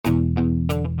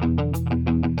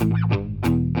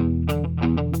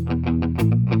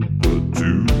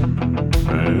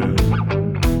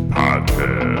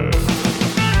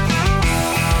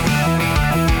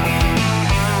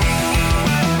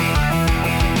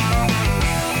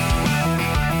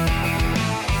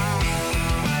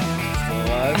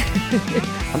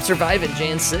I'm surviving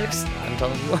Jan 6th. I'm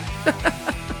telling you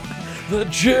what. The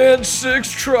Jan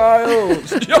 6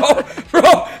 trials. Yo,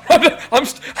 bro,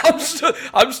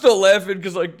 I'm still laughing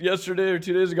because like yesterday or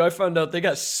 2 days ago, I found out they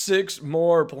got 6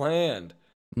 more planned.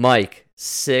 Mike,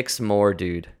 6 more,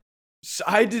 dude.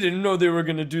 I didn't know they were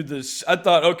gonna do this. I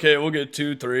thought, okay, we'll get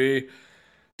 2, 3,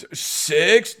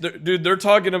 6. Dude, they're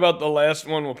talking about the last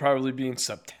one will probably be in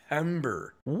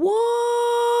September. What?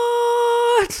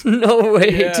 No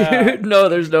way, dude. No,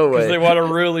 there's no way. Because they want to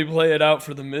really play it out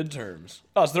for the midterms.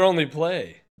 Oh, it's their only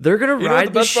play. They're gonna ride. You know what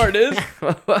the best part is?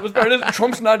 The best part is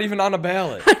Trump's not even on a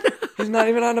ballot. He's not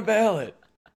even on a ballot.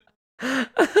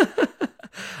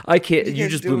 I can't. You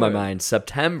just blew my mind.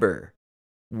 September.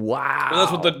 Wow. Well,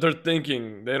 that's what they're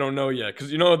thinking. They don't know yet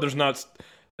because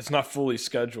it's not fully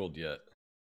scheduled yet.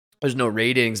 There's no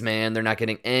ratings, man. They're not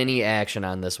getting any action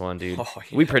on this one, dude. Oh,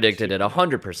 yeah, we predicted it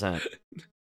 100%.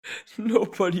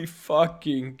 Nobody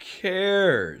fucking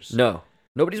cares. No,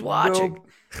 nobody's watching.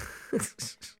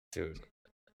 Dude,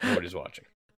 nobody's watching.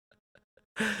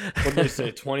 What did they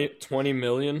say? 20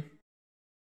 million?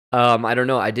 I don't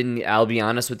know. I'll be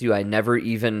honest with you. I never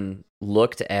even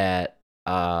looked at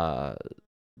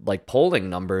like polling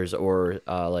numbers or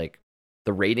like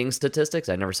the rating statistics.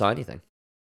 I never saw anything.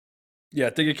 Yeah, I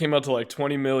think it came out to like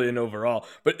 20 million overall,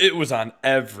 but it was on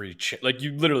every like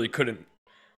you literally couldn't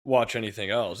watch anything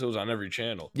else. It was on every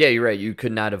channel. Yeah, you're right. You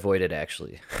could not avoid it,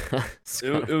 actually.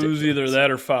 it was either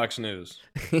that or Fox News.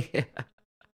 Yeah.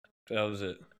 That was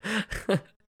it.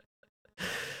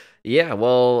 Yeah,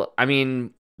 well, I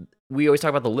mean, we always talk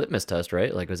about the litmus test,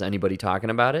 right? Like, was anybody talking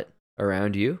about it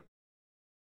around you?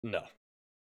 No.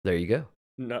 There you go.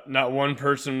 Not one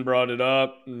person brought it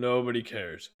up. Nobody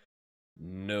cares.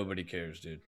 Nobody cares,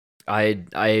 dude. I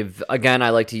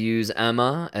like to use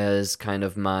Emma as kind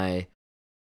of my,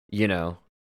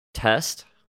 test.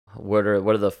 What are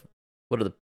the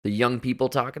young people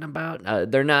talking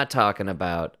about? They're not talking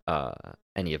about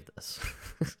any of this.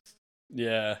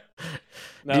 Yeah.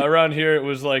 Now around here it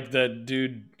was like that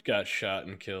dude got shot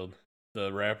and killed.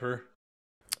 The rapper.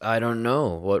 I don't know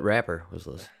what rapper was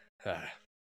this.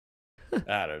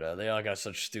 I don't know. They all got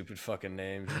such stupid fucking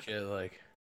names. You can't like.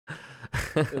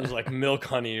 It was like Milk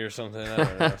Honey or something. I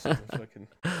don't know. Something fucking...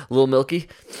 Little Milky?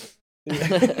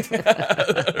 It's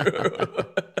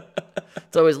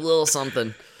always little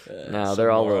something. No,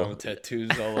 they're all little.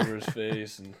 Tattoos all over his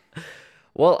face. And...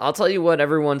 Well, I'll tell you what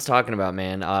everyone's talking about,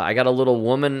 man. I got a little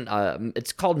woman.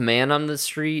 It's called Man on the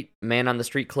Street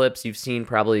clips. You've seen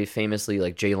probably famously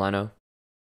like Jay Leno.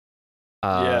 He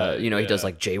does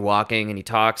like jaywalking and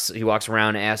he walks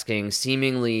around asking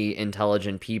seemingly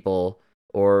intelligent people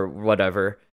or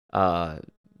whatever,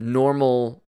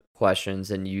 normal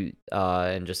questions and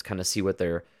just kind of see what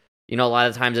they're, a lot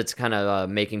of times it's kind of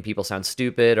making people sound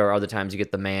stupid, or other times you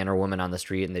get the man or woman on the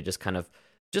street and they just kind of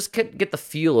get the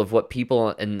feel of what people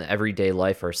in everyday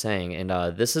life are saying.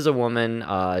 And this is a woman,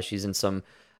 she's in some,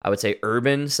 I would say,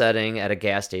 urban setting at a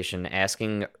gas station,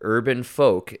 asking urban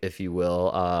folk, if you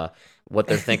will, what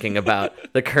they're thinking about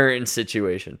the current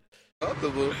situation.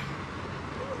 Comfortable.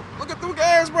 Look at the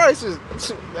gas prices.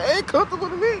 They ain't comfortable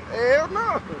to me. Hell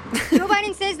no. Joe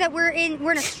Biden says that we're in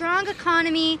a strong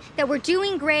economy, that we're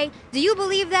doing great. Do you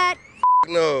believe that?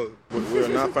 No. We're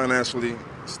not financially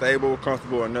stable,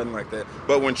 comfortable, or nothing like that.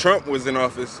 But when Trump was in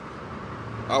office,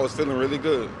 I was feeling really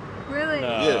good. Really?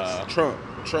 Yes, Trump.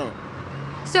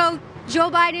 So Joe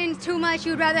Biden's too much.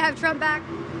 You'd rather have Trump back?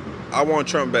 I want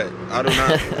Trump back.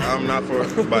 I'm not for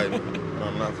Biden.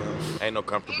 I'm not for him. Ain't no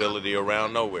comfortability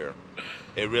around nowhere.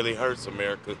 It really hurts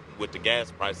America with the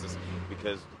gas prices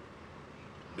because,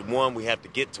 we have to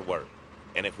get to work.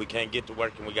 And if we can't get to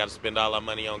work and we got to spend all our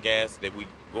money on gas that we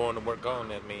going to work on,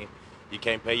 that means you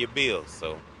can't pay your bills.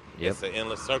 So it's an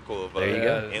endless circle of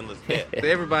endless debt.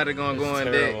 Everybody going to go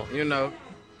in debt,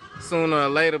 sooner or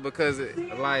later, because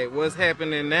what's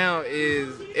happening now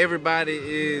is everybody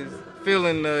is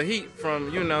feeling the heat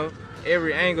from,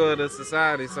 every angle of the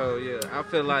society. So, yeah, I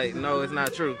feel like, no, it's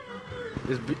not true.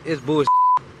 It's bullshit.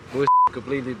 Bullshit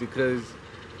completely because,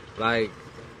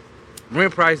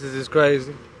 rent prices is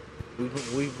crazy.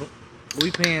 We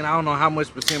paying, I don't know how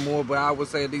much percent more, but I would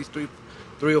say at least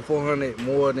 300 or 400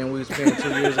 more than we was paying 2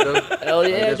 years ago. Hell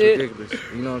yeah, that's dude. ridiculous.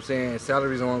 You know what I'm saying?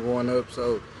 Salaries aren't going up,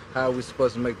 so how are we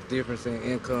supposed to make the difference in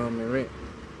income and rent?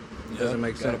 Doesn't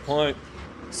make sense. Got a point.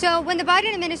 So when the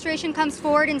Biden administration comes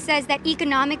forward and says that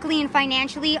economically and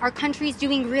financially our country's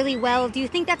doing really well, do you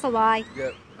think that's a lie?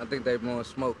 Yep. I think they blowing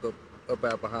smoke up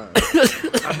out behind.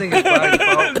 I think it's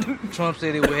Biden's fault. Trump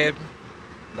said it would happen.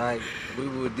 We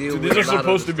would deal with. These are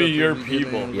supposed to be your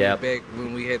people. Yeah. Back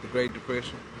when we had the Great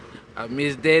Depression. I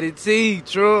miss Daddy T,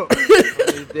 Trump.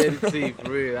 Daddy T,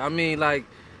 for real. I mean, like,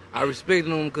 I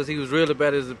respected him because he was real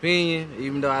about his opinion,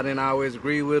 even though I didn't always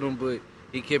agree with him, but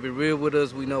he kept it real with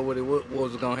us. We know what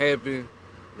was going to happen.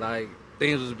 Like,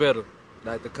 things was better.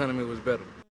 Like, the economy was better.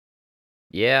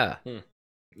 Yeah.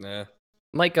 Nah.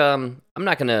 Mike, I'm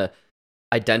not going to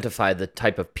identify the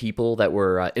type of people that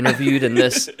were interviewed in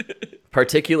this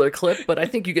particular clip, but I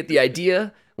think you get the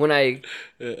idea when I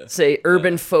say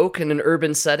urban folk in an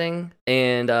urban setting,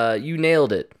 and you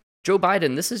nailed it. Joe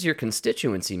Biden, this is your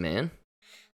constituency, man.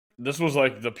 This was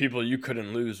like the people you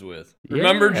couldn't lose with.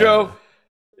 Remember, Joe?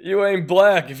 You ain't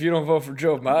black if you don't vote for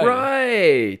Joe Biden.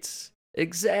 Right.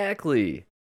 Exactly.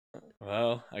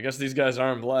 Well, I guess these guys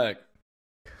aren't black.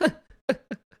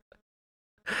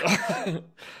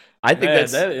 I think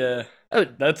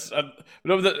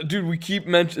dude, we keep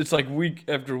mentioning, it's like week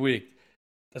after week.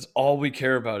 That's all we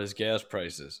care about is gas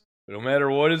prices. But no matter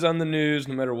what is on the news,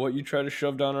 no matter what you try to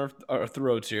shove down our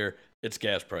throats here, it's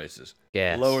gas prices.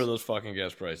 Gas. Lower those fucking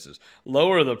gas prices.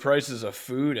 Lower the prices of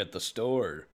food at the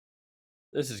store.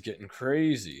 This is getting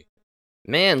crazy.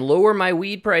 Man, lower my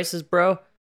weed prices, bro.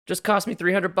 Just cost me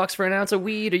 $300 for an ounce of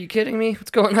weed. Are you kidding me?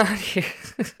 What's going on here?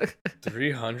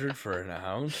 $300 for an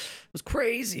ounce? It was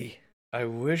crazy. I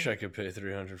wish I could pay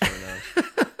 $300 for an ounce.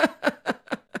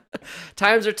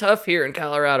 Times are tough here in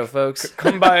Colorado, folks.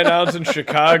 Come buy an ounce in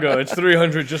Chicago. It's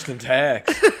 $300 just in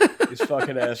tax. These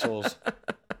fucking assholes.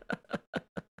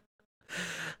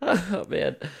 Oh,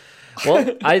 man.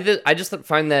 Well, I just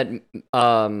find that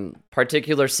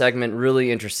particular segment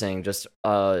really interesting. Just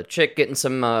chick getting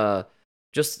some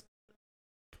just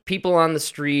people on the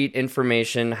street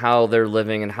information, how they're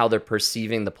living and how they're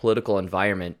perceiving the political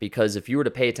environment. Because if you were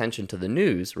to pay attention to the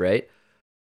news, right,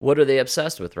 what are they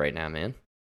obsessed with right now, man?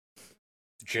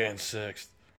 Jan 6th.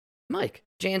 Mike,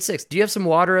 Jan 6th. Do you have some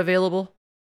water available?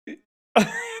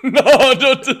 No,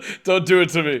 don't do it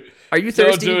to me. Are you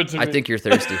thirsty? Don't do it to me. I think you're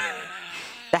thirsty.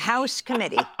 The House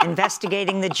committee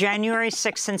investigating the January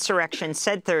 6th insurrection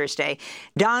said Thursday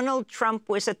Donald Trump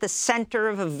was at the center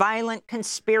of a violent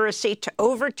conspiracy to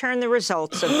overturn the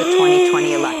results of the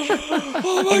 2020 election.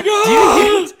 Oh, my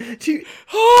God!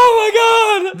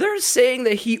 Oh, my God! They're saying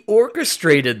that he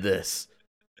orchestrated this.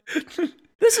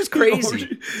 This is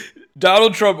crazy.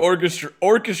 Donald Trump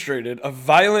orchestrated a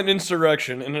violent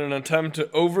insurrection in an attempt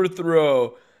to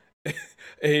overthrow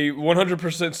a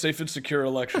 100% safe and secure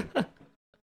election.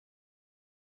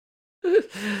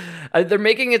 They're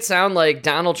making it sound like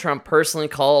Donald Trump personally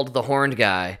called the horned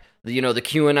guy, the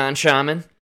QAnon shaman,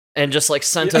 and just like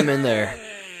sent him in there.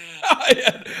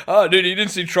 Oh, dude, you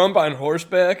didn't see Trump on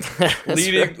horseback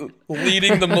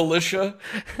leading the militia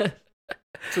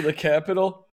to the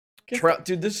Capitol?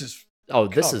 Dude, this is... Oh,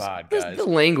 this is the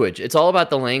language. It's all about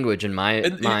the language in my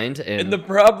mind. And the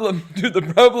problem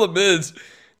is,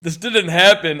 this didn't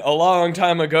happen a long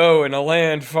time ago in a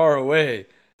land far away.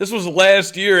 This was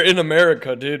last year in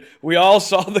America, dude. We all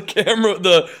saw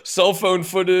the cell phone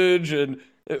footage, and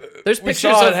there's we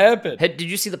pictures saw of it happen. Did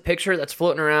you see the picture that's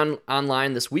floating around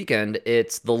online this weekend?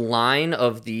 It's the line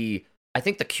of the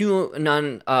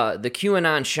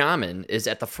QAnon shaman is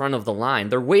at the front of the line.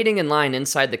 They're waiting in line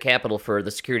inside the Capitol for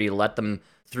the security to let them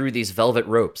through these velvet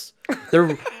ropes. They're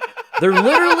waiting.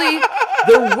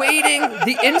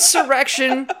 The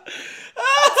insurrection.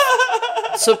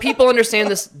 So people understand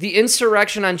this. The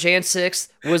insurrection on Jan 6th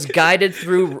was guided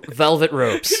through velvet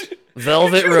ropes.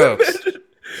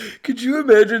 Could you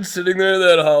imagine sitting there in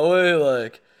that hallway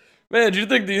like, man, do you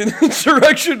think the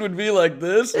insurrection would be like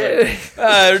this? Like,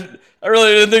 I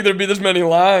really didn't think there'd be this many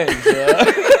lines.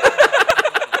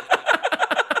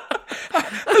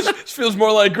 This feels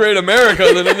more like Great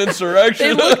America than an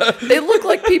insurrection. They look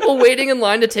like people waiting in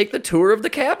line to take the tour of the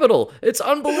Capitol. It's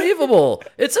unbelievable.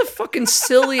 It's a fucking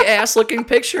silly ass looking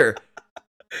picture.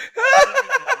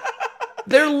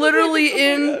 They're literally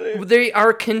they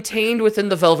are contained within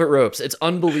the velvet ropes. It's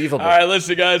unbelievable. All right,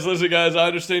 listen, guys. I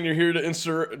understand you're here to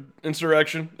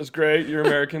insurrection. That's great. You're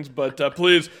Americans, but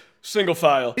please, single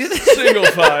file.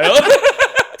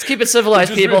 Let's keep it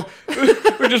civilized, people.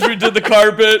 We just redid the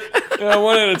carpet.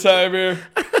 One at a time here.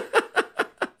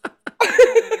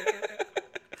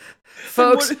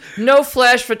 Folks, no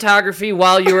flash photography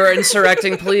while you are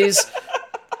insurrecting, please.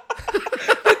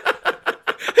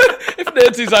 If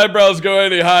Nancy's eyebrows go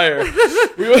any higher,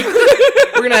 we're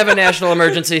going to have a national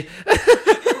emergency.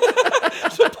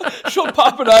 She'll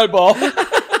pop an eyeball.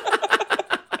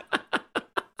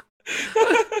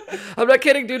 I'm not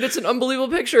kidding, dude. It's an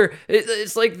unbelievable picture.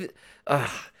 It's like...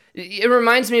 it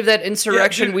reminds me of that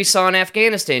insurrection we saw in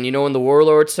Afghanistan, when the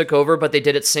warlords took over, but they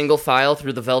did it single file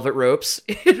through the velvet ropes.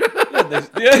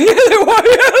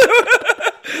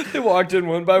 They walked in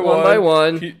one by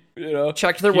one.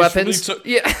 Checked their weapons.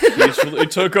 Peacefully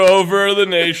took over the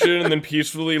nation, and then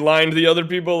peacefully lined the other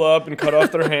people up and cut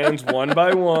off their hands one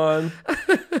by one.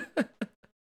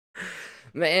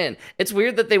 Man, it's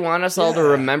weird that they want us all to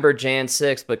remember Jan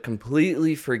 6, but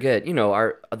completely forget,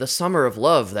 the summer of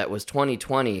love that was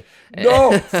 2020.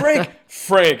 No,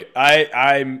 Frank,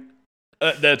 I'm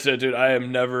that's it, dude. I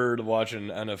am never watching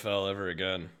NFL ever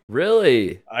again.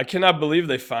 Really? I cannot believe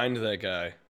they fined that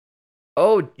guy.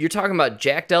 Oh, you're talking about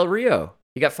Jack Del Rio.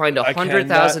 He got fined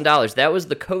 $100,000. That was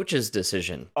the coach's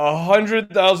decision.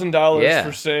 $100,000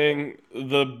 for saying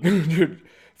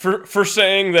for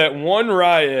saying that one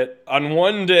riot on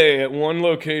one day at one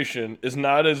location is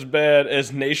not as bad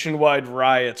as nationwide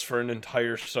riots for an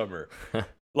entire summer.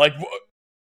 Like,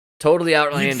 totally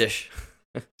outlandish.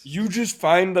 You just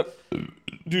fined a man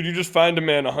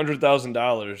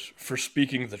 $100,000 for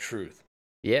speaking the truth.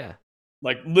 Yeah.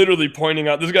 Like, literally pointing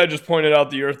out, this guy just pointed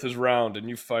out the earth is round, and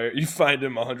you fined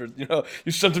him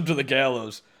you sent him to the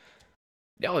gallows.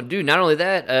 Oh, dude, not only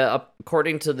that,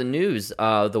 according to the news,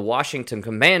 the Washington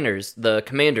Commanders,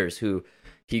 who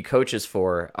he coaches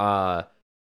for,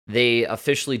 they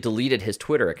officially deleted his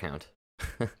Twitter account.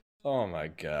 Oh my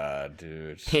God,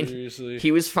 dude. Seriously?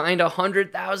 He was fined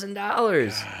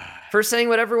 $100,000 for saying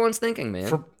what everyone's thinking,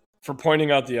 man. For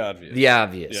pointing out the obvious. The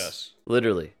obvious. Yes.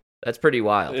 Literally. That's pretty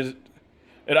wild.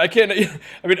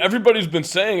 And everybody's been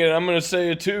saying it, and I'm going to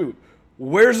say it too.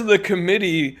 Where's the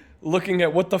committee looking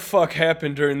at what the fuck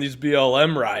happened during these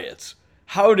BLM riots?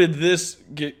 How did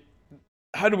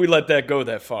we let that go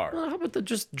that far? Well, how about the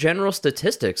just general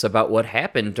statistics about what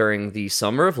happened during the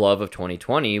summer of love of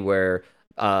 2020, where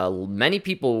many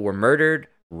people were murdered,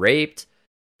 raped,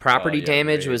 property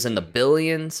damage was in the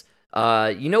billions.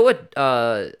 You know what?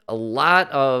 A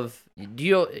lot of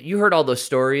you heard all those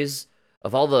stories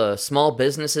of all the small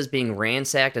businesses being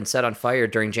ransacked and set on fire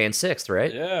during Jan 6th,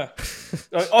 right? Yeah.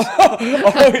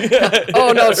 Yeah.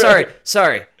 Oh no, sorry.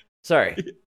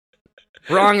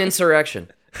 Wrong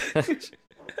insurrection.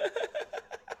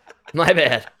 My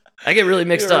bad. I get really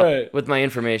mixed up with my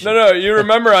information. No, you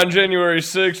remember on January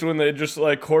 6th when they just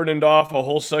cordoned off a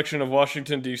whole section of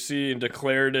Washington, D.C. and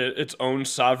declared it its own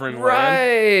sovereign land?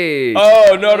 Right.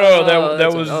 Oh, no,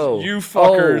 that was you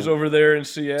fuckers over there in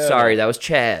Seattle. Sorry, that was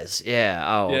Chaz.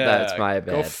 Yeah, that's my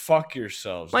bad. Go fuck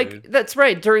yourselves, dude. That's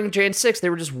right. During Jan 6th,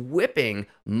 they were just whipping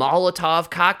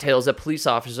Molotov cocktails at police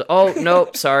officers. Oh,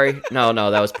 no, sorry. No,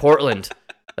 that was Portland.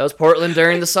 That was Portland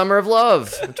during the summer of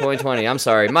love, 2020. I'm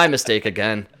sorry. My mistake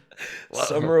again.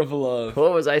 Summer of love.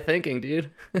 What was I thinking, dude?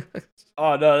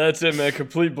 Oh, no, that's it, man.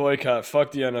 Complete boycott.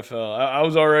 Fuck the NFL. I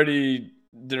was already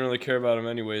didn't really care about them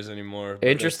anyways anymore.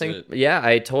 Interesting. Yeah,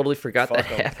 I totally forgot that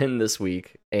happened this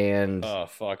week. And oh,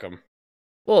 fuck them.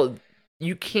 Well,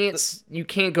 you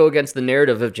can't go against the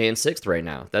narrative of Jan 6th right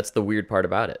now. That's the weird part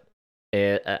about it.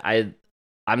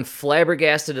 I'm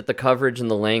flabbergasted at the coverage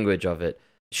and the language of it.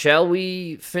 Shall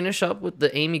we finish up with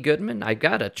the Amy Goodman? I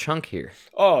got a chunk here.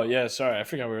 Oh, yeah, sorry. I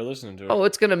forgot we were listening to it. Oh,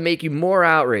 it's going to make you more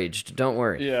outraged. Don't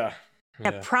worry. Yeah.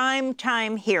 A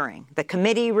prime-time hearing. The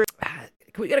committee... Can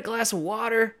we get a glass of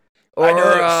water? Or, I know,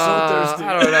 I'm so thirsty.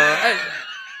 I don't know.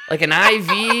 Like an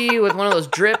IV with one of those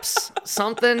drips?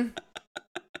 Something?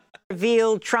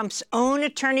 Revealed Trump's own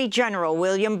Attorney General,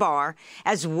 William Barr,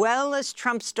 as well as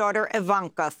Trump's daughter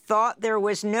Ivanka, thought there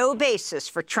was no basis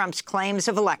for Trump's claims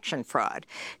of election fraud.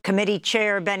 Committee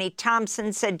Chair Benny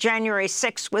Thompson said January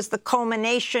 6 was the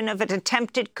culmination of an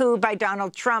attempted coup by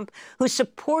Donald Trump, who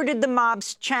supported the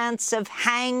mob's chants of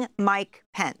hang Mike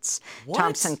Pence. What?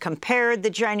 Thompson compared the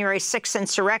January 6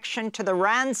 insurrection to the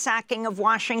ransacking of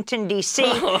Washington, D.C.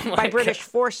 by British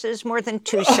forces more than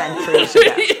 2 centuries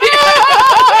ago.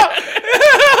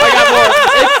 I got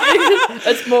more.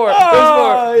 That's more. There's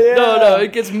more. Yeah. No,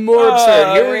 it gets more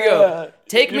absurd. Here we go.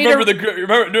 Take me to...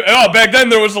 back then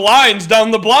there was lines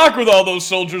down the block with all those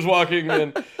soldiers walking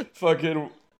and fucking...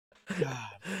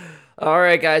 All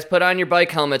right, guys, put on your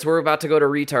bike helmets. We're about to go to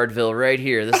Retardville right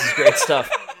here. This is great stuff.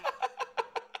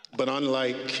 But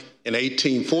unlike in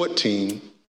 1814,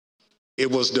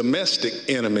 it was domestic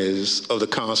enemies of the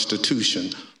Constitution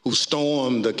who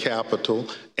stormed the Capitol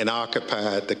and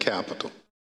occupied the Capitol,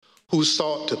 who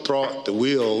sought to thwart the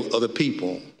will of the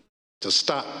people, to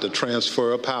stop the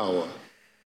transfer of power.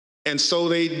 And so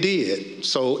they did,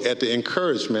 so at the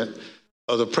encouragement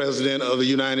of the President of the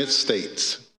United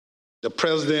States. The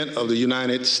President of the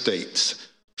United States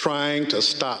trying to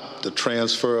stop the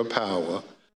transfer of power,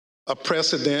 a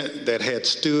precedent that had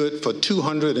stood for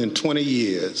 220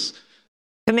 years,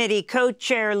 Committee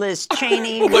co-chair Liz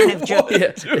Cheney, one of Joe.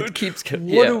 It keeps.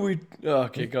 What do we?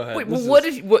 Okay, go ahead. Wait, what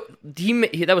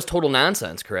that was total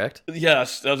nonsense, correct?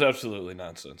 Yes, that was absolutely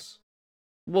nonsense.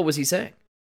 What was he saying?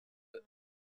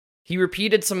 He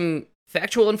repeated some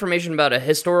factual information about a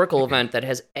historical event that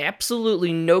has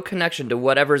absolutely no connection to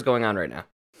whatever's going on right now.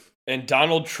 And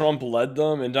Donald Trump led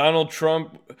them, and Donald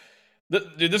Trump...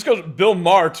 Dude, this goes... Bill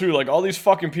Maher, too, like, all these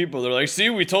fucking people, they're like, see,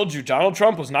 we told you, Donald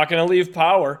Trump was not going to leave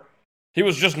power. He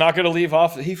was just not going to leave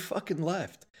office. He fucking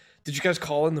left. Did you guys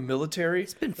call in the military?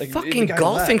 He's been fucking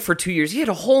golfing for 2 years. He had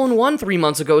a hole-in-one 3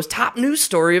 months ago. His top news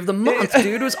story of the month,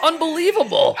 dude. It was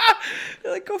unbelievable.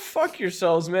 Like, go fuck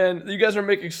yourselves, man. You guys are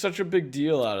making such a big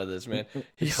deal out of this, man.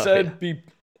 He said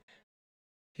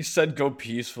go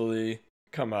peacefully.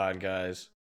 Come on, guys.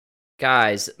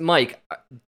 Guys, Mike,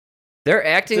 they're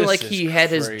acting This like is he had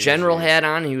his crazy. general hat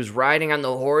on, and he was riding on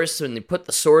the horse, and they put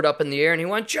the sword up in the air, and he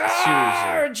went,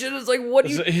 charge! And it's like, what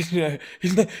do you...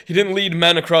 He didn't lead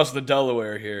men across the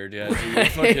Delaware here, dude.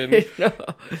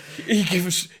 He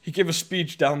gave a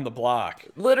speech down the block.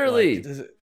 Literally.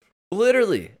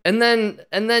 Literally. And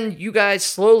then you guys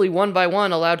slowly, one by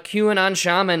one, allowed QAnon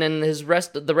Shaman and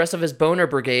the rest of his boner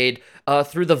brigade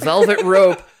through the velvet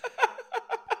rope.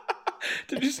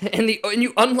 And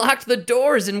you unlocked the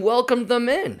doors and welcomed them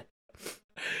in.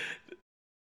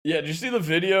 Yeah, did you see the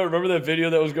video? Remember that video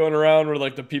that was going around where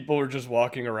like the people were just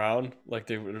walking around, like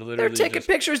they were literally They're taking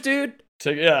pictures, dude.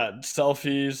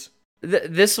 Selfies.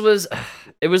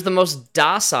 It was the most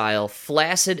docile,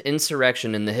 flaccid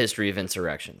insurrection in the history of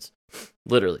insurrections.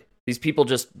 Literally, these people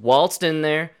just waltzed in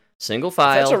there, single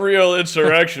file. That's a real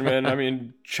insurrection, man. I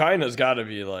mean, China's got to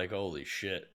be like, holy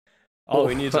shit. All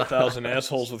we need is 1,000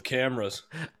 assholes with cameras.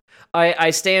 I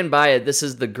stand by it. This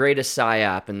is the greatest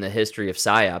psyop in the history of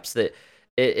psyops. That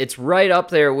it's right up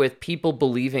there with people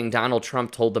believing Donald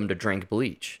Trump told them to drink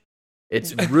bleach.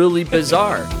 It's really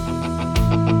bizarre.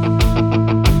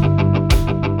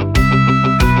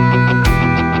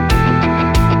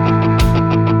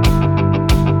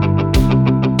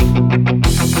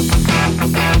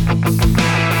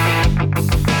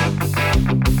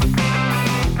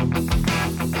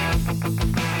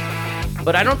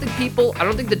 But I don't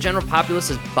think the general populace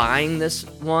is buying this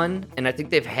one, and I think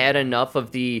they've had enough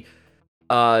of the,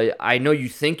 I know you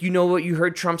think you know what you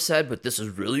heard Trump said, but this is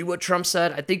really what Trump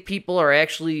said. I think people are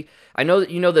actually, I know that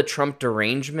you know the Trump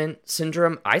derangement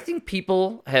syndrome. I think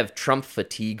people have Trump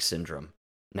fatigue syndrome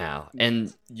now.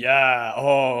 And yeah,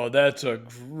 oh, that's a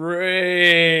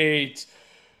great,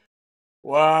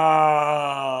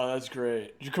 wow, that's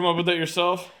great. Did you come up with that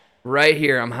yourself? Right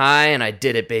here, I'm high and I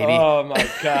did it, baby. Oh my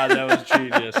God, that was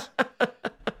genius.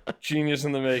 Genius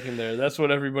in the making there. That's what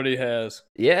everybody has.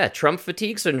 Yeah, Trump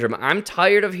fatigue syndrome. I'm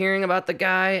tired of hearing about the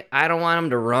guy. I don't want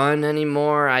him to run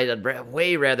anymore. I'd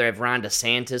way rather have Ron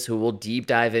DeSantis, who we'll deep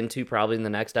dive into probably in the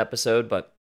next episode.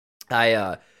 But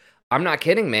I'm not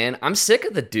kidding, man. I'm sick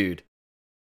of the dude.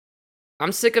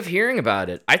 I'm sick of hearing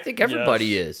about it. I think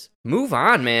everybody is. Move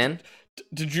on, man.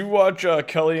 Did you watch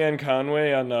Kellyanne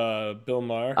Conway on Bill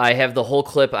Maher? I have the whole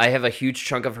clip. I have a huge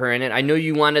chunk of her in it. I know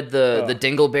you wanted the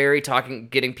Dingleberry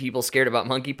getting people scared about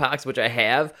monkeypox, which I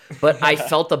have, but I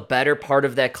felt the better part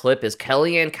of that clip is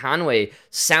Kellyanne Conway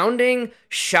sounding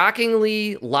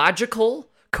shockingly logical,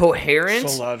 coherent,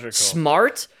 so logical.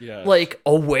 Smart, Yes. like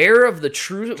aware of the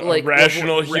truth, like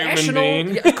rational human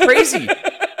being. Yeah, crazy.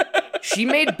 She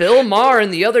made Bill Maher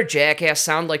and the other jackass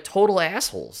sound like total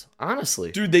assholes,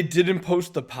 honestly. Dude, they didn't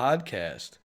post the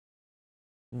podcast.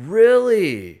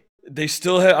 Really? They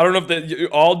still have, I don't know if they,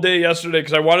 all day yesterday,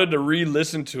 because I wanted to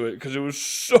re-listen to it, because it was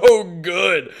so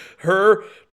good. Her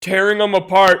tearing them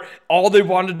apart, all they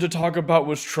wanted to talk about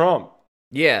was Trump.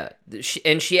 Yeah,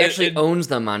 she actually owns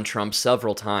them on Trump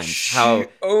several times. She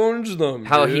owns them,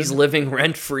 How dude. he's living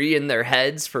rent-free in their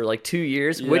heads for like 2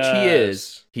 years, which he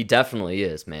is. He definitely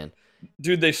is, man.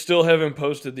 Dude, they still haven't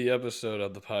posted the episode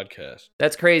of the podcast.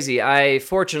 That's crazy. I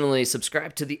fortunately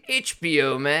subscribed to the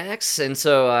HBO Max, and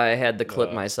so I had the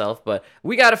clip myself. But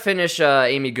we got to finish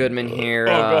Amy Goodman here.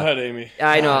 Go ahead, Amy.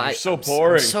 I know. You're so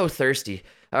boring. I'm so thirsty.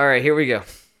 All right, here we go.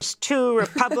 Two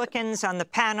Republicans on the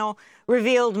panel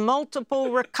revealed multiple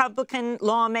Republican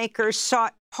lawmakers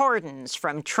sought pardons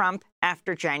from Trump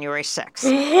after January 6th. After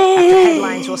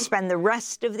headlines will spend the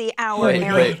rest of the hour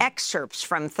airing excerpts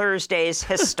from Thursday's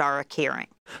historic hearing.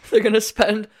 They're going to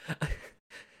spend...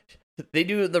 They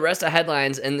do the rest of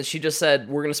headlines, and she just said,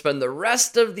 we're going to spend the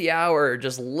rest of the hour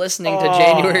just listening to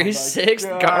January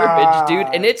 6th garbage,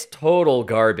 dude. And it's total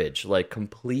garbage, like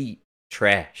complete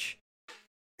trash.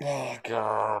 Oh,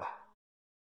 God.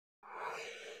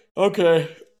 Okay.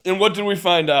 And what did we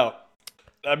find out?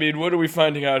 I mean, what are we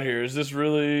finding out here? Is this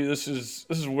really this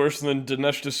is worse than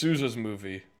Dinesh D'Souza's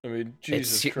movie? I mean,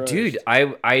 Jesus Christ. Dude,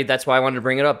 I that's why I wanted to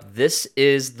bring it up. This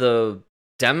is the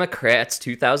Democrats'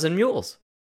 2,000 Mules.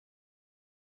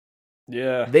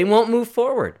 Yeah. They won't move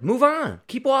forward. Move on.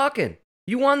 Keep walking.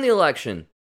 You won the election.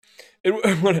 I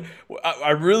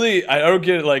don't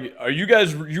get it. Like,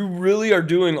 you really are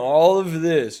doing all of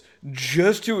this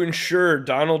just to ensure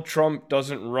Donald Trump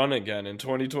doesn't run again in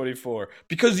 2024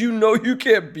 because you know you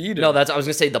can't beat him. No, I was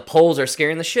gonna say the polls are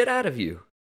scaring the shit out of you.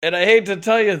 And I hate to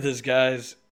tell you this,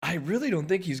 guys, I really don't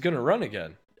think he's gonna run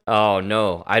again. Oh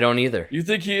no, I don't either. You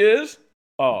think he is?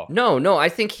 Oh. No, I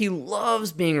think he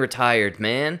loves being retired,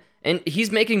 man. And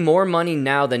he's making more money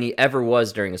now than he ever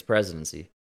was during his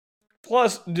presidency.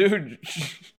 Plus, dude,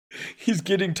 he's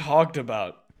getting talked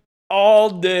about all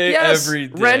day, every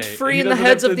day. Rent free in the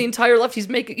heads of the entire left.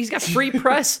 He's got free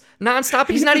press nonstop.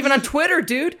 He's not even on Twitter,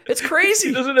 dude. It's crazy.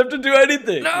 He doesn't have to do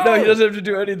anything. No, he doesn't have to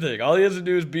do anything. All he has to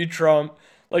do is beat Trump.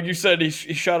 Like you said, he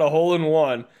shot a hole in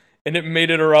one, and it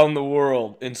made it around the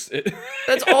world.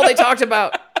 That's all they talked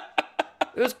about.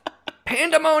 It was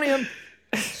pandemonium.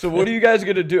 So what are you guys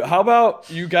gonna do? How about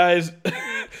you guys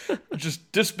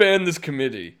just disband this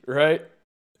committee, right?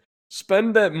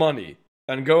 Spend that money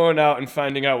on going out and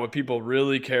finding out what people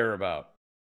really care about.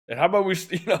 And how about we,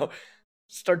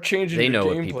 start changing They your know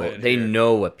game what people. plan They here?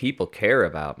 know what people care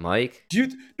about, Mike. Do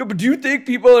you think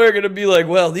people are gonna be like,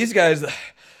 well, these guys,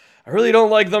 I really don't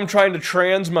like them trying to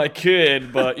trans my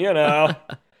kid, but January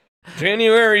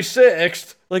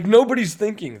 6th, like nobody's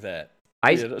thinking that.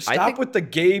 Stop with the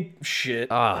gay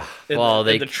shit. And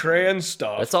the trans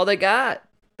stuff. That's all they got.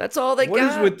 That's all they got. What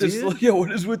is with dude? this?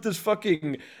 What is with this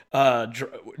fucking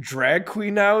drag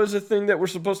queen now? Is a thing that we're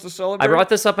supposed to celebrate. I brought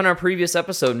this up in our previous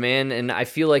episode, man, and I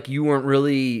feel like you weren't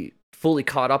really fully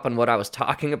caught up on what I was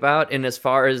talking about. And as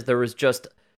far as there was just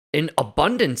an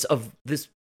abundance of this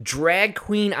drag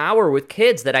queen hour with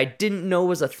kids that I didn't know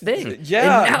was a thing.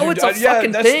 Yeah, and now dude, it's a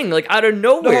fucking thing, like out of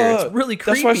nowhere. It's really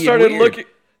creepy. That's why I started and weird.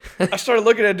 I started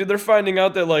looking at, dude, they're finding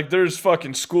out that, like, there's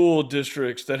fucking school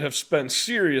districts that have spent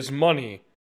serious money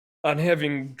on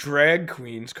having drag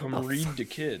queens come read to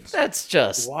kids. That's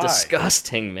just Why?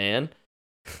 disgusting, man.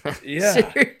 Yeah.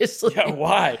 Seriously. Yeah,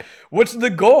 why? What's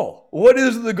the goal? What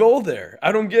is the goal there?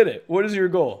 I don't get it. What is your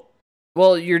goal?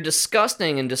 Well, you're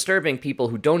disgusting and disturbing people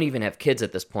who don't even have kids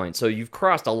at this point, so you've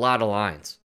crossed a lot of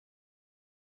lines.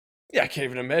 Yeah, I can't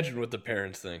even imagine what the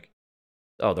parents think.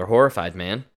 Oh, they're horrified,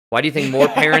 man. Why do you think more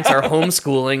parents are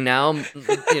homeschooling now,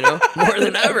 more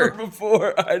than ever?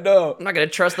 Before, I know. I'm not going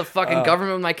to trust the fucking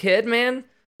government with my kid, man.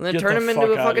 And then Get turn the him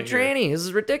into a fuck fucking outta here. tranny. This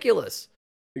is ridiculous.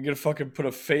 You're gonna fucking put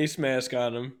a face mask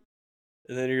on him,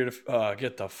 and then you're gonna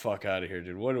get the fuck out of here,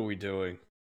 dude. What are we doing?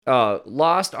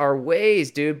 Lost our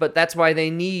ways, dude, but that's why they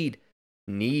need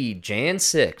Jan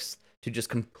 6th to just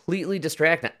completely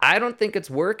distract them. I don't think it's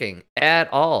working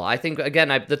at all. I think, again,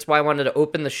 that's why I wanted to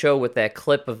open the show with that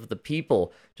clip of the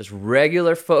people, just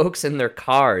regular folks in their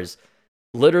cars,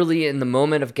 literally in the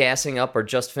moment of gassing up or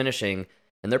just finishing,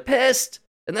 and they're pissed.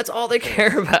 And that's all they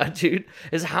care about, dude,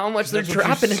 is how much they're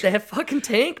dropping into that fucking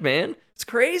tank, man. It's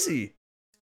crazy.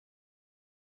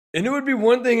 And it would be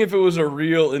one thing if it was a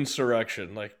real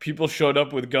insurrection, like people showed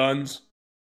up with guns,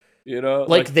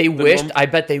 Like they wished, I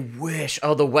bet they wish.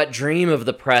 Oh, the wet dream of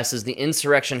the press is the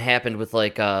insurrection happened with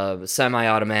like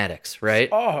semi-automatics, right?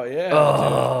 Oh, yeah.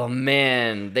 Oh,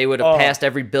 man. They would have passed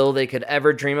every bill they could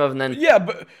ever dream of, and then Yeah,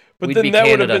 but we'd then be that would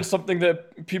have Canada. been something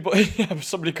that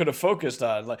somebody could have focused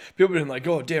on. Like people would have been like,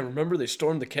 "Oh, damn! Remember they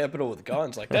stormed the Capitol with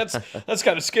guns? Like that's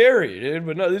kind of scary, dude."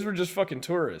 But no, these were just fucking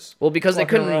tourists. Well, because they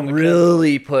walking around couldn't the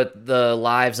really put the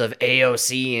lives of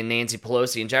AOC and Nancy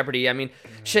Pelosi in jeopardy. I mean,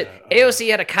 shit, AOC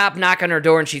had a cop knock on her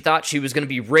door and she thought she was going to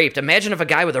be raped. Imagine if a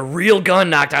guy with a real gun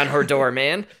knocked on her door,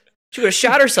 man. She would have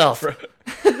shot herself.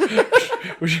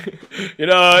 We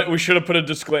should have put a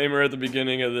disclaimer at the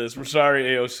beginning of this. We're sorry,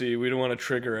 AOC. We don't want to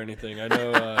trigger anything. I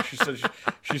know she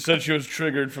said she was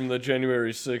triggered from the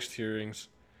January 6th hearings.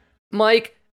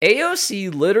 Mike,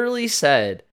 AOC literally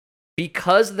said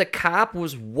because the cop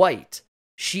was white,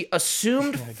 she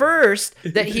assumed first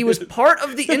that he was part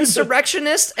of the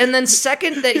insurrectionists, and then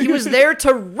second that he was there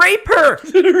to rape her.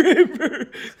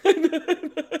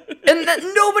 And that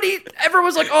nobody ever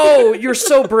was like, "Oh, you're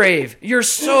so brave. You're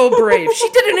so brave." She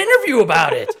did an interview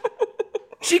about it.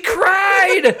 She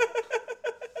cried.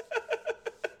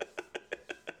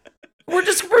 We're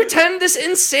just pretend this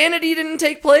insanity didn't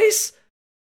take place?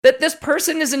 That this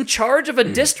person is in charge of a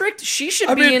district? She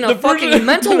should be in a fucking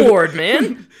mental ward,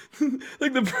 man.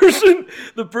 Like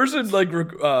the person like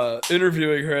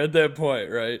interviewing her at that point,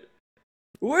 right?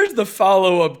 Where's the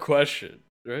follow-up question?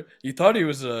 Right? You thought he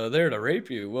was there to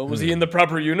rape you. Well, was he in the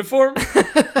proper uniform?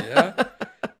 Yeah.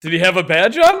 Did he have a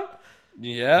badge on?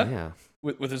 Yeah.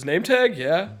 With his name tag?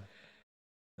 Yeah.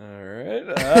 All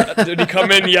right. Did he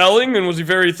come in yelling, and was he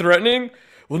very threatening?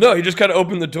 Well, no, he just kind of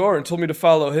opened the door and told me to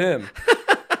follow him.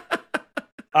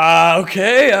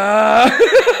 Okay.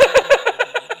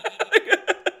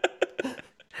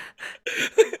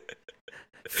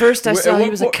 First, I saw he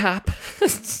was a cop.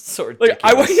 So like, ridiculous.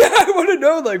 I want to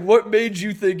know, like, what made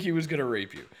you think he was gonna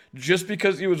rape you? Just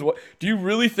because he was white? Do you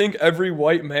really think every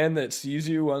white man that sees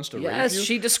you wants to rape you? Yes,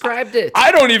 she described it.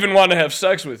 I don't even want to have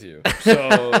sex with you.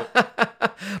 So,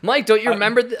 Mike, don't you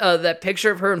remember that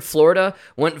picture of her in Florida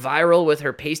went viral with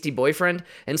her pasty boyfriend?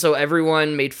 And so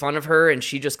everyone made fun of her, and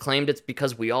she just claimed it's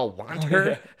because we all want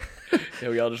her. Yeah,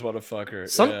 we all just want to fuck her.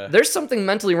 There's something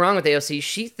mentally wrong with AOC.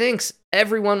 She thinks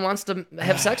everyone wants to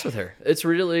have sex with her. It's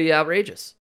really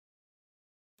outrageous.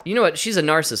 You know what? She's a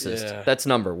narcissist. Yeah. That's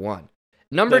number one.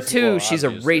 Number two, she's a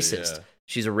racist. Yeah.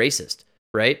 She's a racist,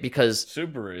 right? Because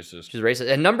Super racist. she's racist.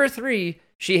 And number three,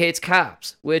 she hates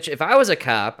cops, which if I was a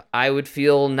cop, I would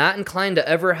feel not inclined to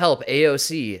ever help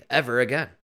AOC ever again.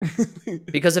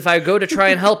 Because if I go to try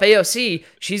and help AOC,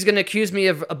 she's going to accuse me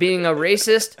of being a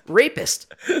racist,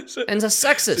 rapist, and a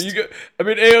sexist. So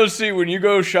AOC, when you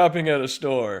go shopping at a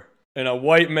store and a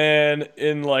white man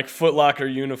in like Foot Locker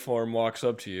uniform walks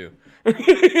up to you,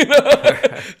 you know,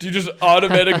 do you just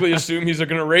automatically assume he's going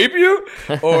to rape you?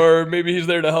 Or maybe he's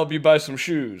there to help you buy some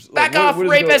shoes? Back off,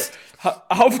 rapist!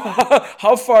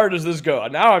 How far does this go?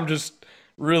 Now I'm just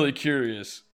really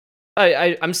curious.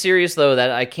 I'm serious, though, that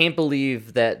I can't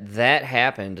believe that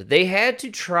happened. They had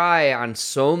to try on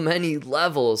so many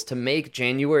levels to make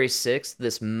January 6th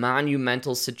this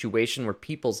monumental situation where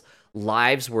people's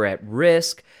lives were at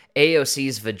risk.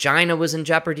 AOC's vagina was in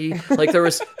jeopardy. Like, there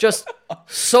was just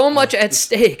so much at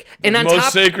stake. And on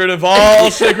most sacred of all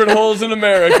sacred holes in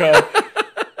America.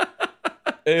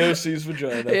 AOC's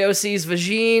vagina. AOC's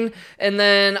vagine. And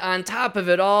then on top of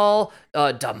it all,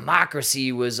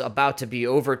 democracy was about to be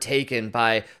overtaken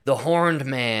by the horned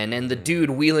man and the dude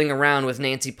wheeling around with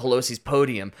Nancy Pelosi's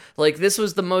podium. Like, this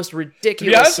was the most ridiculous To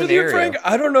be honest scenario. with you, Frank,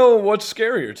 I don't know what's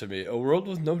scarier to me. A world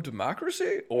with no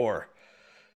democracy or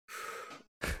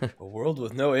a world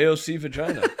with no AOC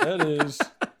vagina. That is...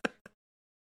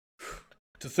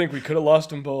 To think we could have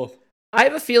lost them both. I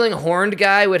have a feeling Horned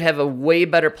Guy would have a way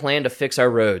better plan to fix our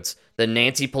roads than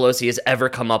Nancy Pelosi has ever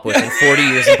come up with in 40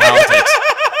 years in politics.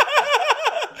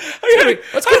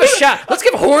 Let's give a shot. Let's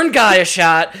give Horned Guy a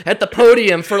shot at the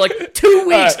podium for like 2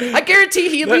 weeks. I guarantee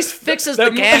he at least fixes the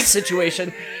gas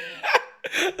situation.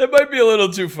 That might be a little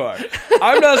too far.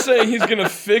 I'm not saying he's gonna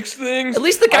fix things. At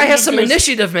least the guy has some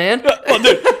initiative, man. Well,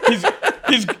 dude,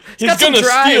 he's gonna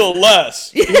steal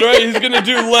less, right? He's gonna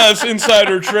do less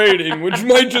insider trading, which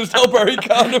might just help our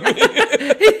economy.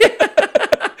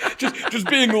 just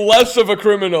being less of a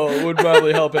criminal would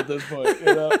probably help at this point.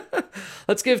 You know?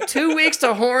 Let's give 2 weeks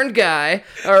to Horned Guy.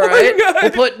 All right,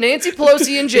 we'll put Nancy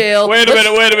Pelosi in jail. Wait a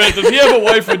minute. Does he have a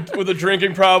wife with a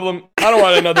drinking problem? I don't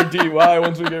want another DUI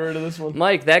once we get rid of this one.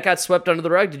 Mike, that got swept under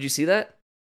the rug. Did you see that?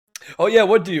 Oh yeah,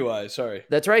 what DUI? Sorry.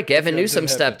 That's right. Gavin Newsom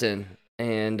stepped in.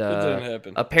 And didn't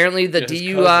happen. Apparently the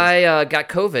DUI got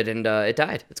COVID and it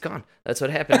died. It's gone. That's what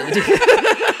happened.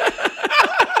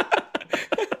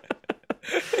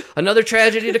 Another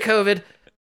tragedy to COVID.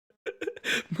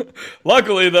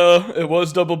 Luckily, though, it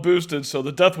was double boosted, so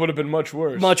the death would have been much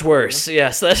worse. Much worse,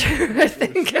 yes. That's right.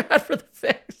 Thank God for the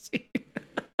vaccine.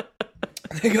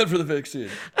 Thank God for the vaccine.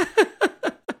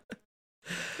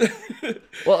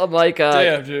 Well, I'm like,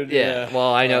 damn, dude. Yeah.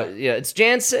 Well, I know. Yeah, it's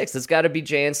Jan 6th. It's got to be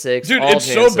Jan 6th. Dude, it's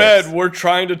Jan so 6th. Bad. We're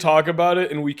trying to talk about it,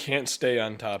 and we can't stay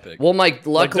on topic. Well, Mike,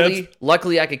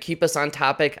 luckily, I could keep us on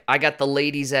topic. I got the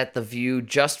ladies at The View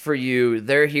just for you.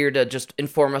 They're here to just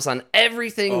inform us on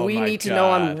everything we need to know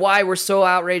on why we're so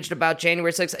outraged about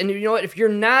January 6th. And you know what? If you're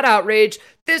not outraged,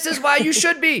 this is why you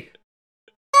should be.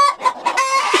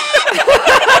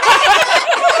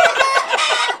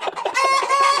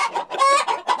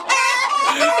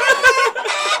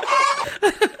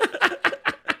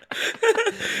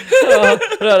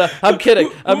 No, I'm kidding.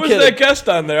 Who was that guest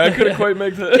on there? I couldn't quite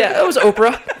make that. Yeah, it was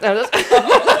Oprah.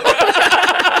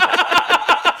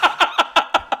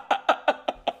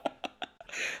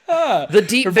 The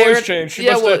deep her voice changed. She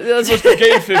must have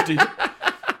gained 50.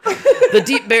 The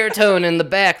deep baritone in the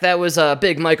back, that was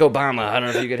Big Mike Obama. I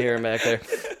don't know if you could hear him back there.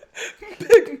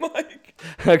 Big Mike.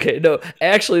 Okay, no.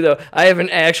 Actually, though, I have an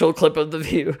actual clip of The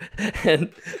View.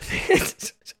 And...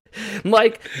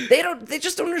 Mike, they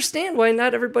just don't understand why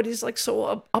not everybody's like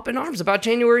so up in arms about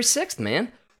January 6th,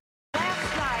 man.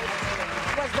 Last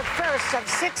night was the first first of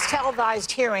 6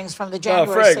 televised hearings from the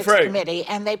January 6th committee,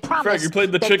 and they promised Frank, you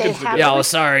played the that chickens they have... Yeah, oh,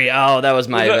 sorry. Oh, that was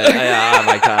my event. Oh,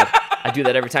 my God. I do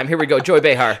that every time. Here we go. Joy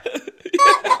Behar.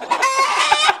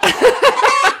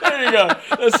 There you go.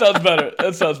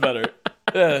 That sounds better.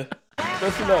 Yeah.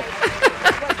 That's enough.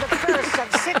 Was the first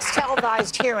of 6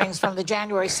 televised hearings from the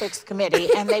January 6th committee,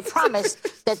 and they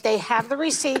promised that they have the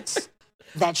receipts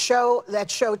that show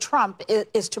Trump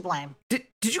is to blame.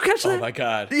 Did you catch that? Oh my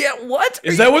God. Yeah, what?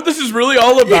 Is that what this is really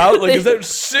all about? Like, is that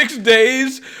 6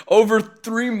 days over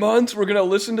 3 months we're going to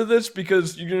listen to this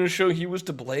because you're going to show he was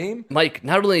to blame? Mike,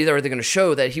 not only are they going to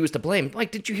show that he was to blame,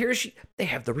 Mike, did you hear they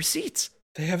have the receipts.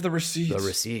 They have the receipts. The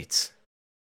receipts.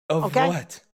 Of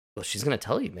what? Well, she's going to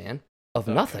tell you, man. Of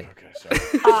nothing. Okay,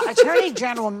 sorry. Attorney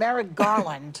General Merrick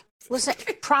Garland,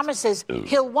 promises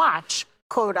he'll watch,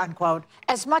 quote unquote,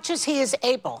 as much as he is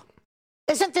able.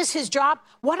 Isn't this his job?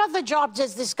 What other job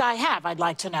does this guy have, I'd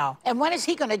like to know? And when is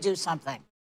he going to do something?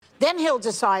 Then he'll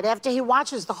decide, after he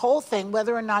watches the whole thing,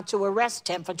 whether or not to arrest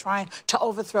him for trying to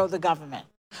overthrow the government.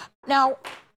 Now,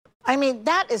 I mean,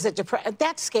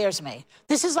 that scares me.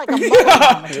 This is like a moment.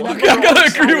 I gotta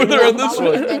agree with her on this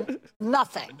one.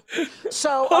 Nothing.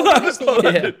 So, hold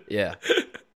on. Yeah.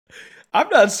 I'm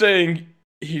not saying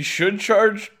he should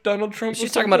charge Donald Trump.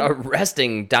 She's talking about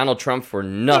arresting Donald Trump for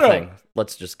nothing. No.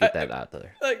 Let's just get that out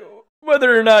there. Like,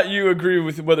 whether or not you agree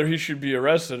with whether he should be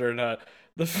arrested or not,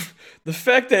 the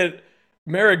fact that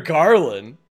Merrick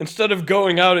Garland, instead of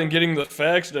going out and getting the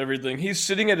facts and everything, he's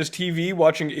sitting at his TV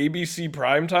watching ABC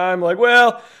primetime, like,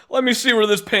 well, let me see where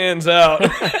this pans out.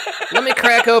 Let me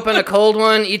crack open a cold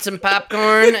one, eat some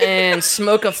popcorn, and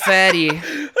smoke a fatty.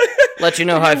 Let you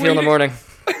know how I feel in the morning.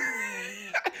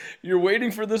 You're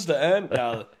waiting for this to end?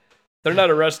 No, they're not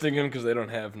arresting him because they don't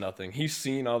have nothing. He's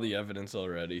seen all the evidence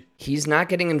already. He's not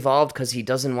getting involved because he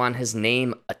doesn't want his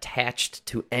name attached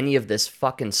to any of this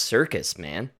fucking circus,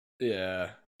 man. Yeah.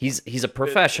 He's a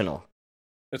professional.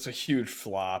 It's a huge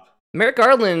flop. Merrick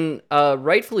Garland,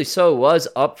 rightfully so, was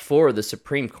up for the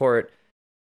Supreme Court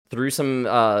through some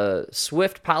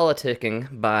swift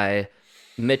politicking by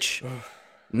Mitch,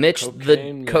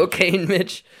 Cocaine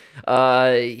Mitch.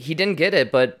 He didn't get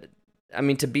it, but I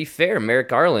mean, to be fair, Merrick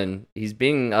Garland, he's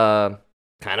being kind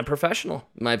of professional,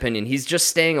 in my opinion. He's just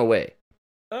staying away.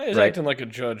 He's acting like a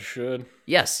judge should.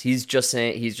 Yes, he's just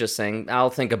saying, I'll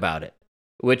think about it,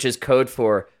 which is code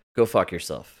for go fuck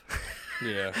yourself.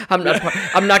 Yeah. I'm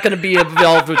not going to be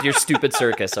involved with your stupid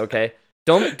circus, okay?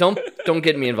 Don't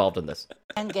get me involved in this.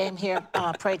 End game here.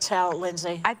 Pray tell,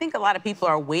 Lindsay. I think a lot of people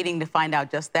are waiting to find out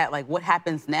just that, like what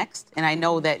happens next. And I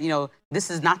know that,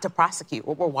 this is not to prosecute.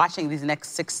 What we're watching these next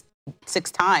six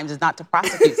times is not to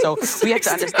prosecute. So we have to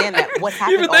understand that what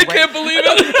happened. Even they can't believe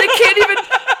it.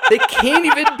 They can't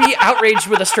even be outraged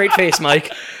with a straight face,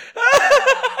 Mike.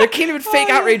 They can't even fake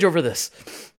outrage over this.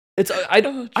 I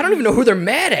don't even know who they're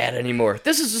mad at anymore.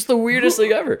 This is just the weirdest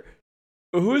thing ever.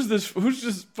 Who's this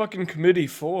fucking committee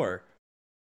for?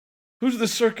 Who's the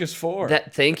circus for?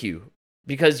 Thank you.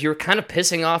 Because you're kind of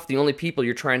pissing off the only people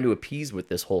you're trying to appease with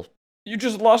this whole... You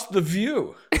just lost the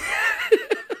view.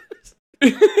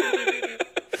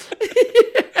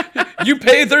 You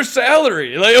pay their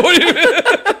salary. Like, what do you mean?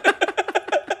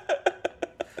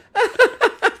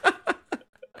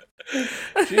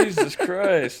 Jesus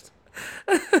Christ.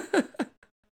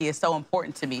 Is so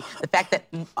important to me. The fact that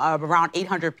around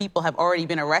 800 people have already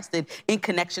been arrested in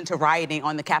connection to rioting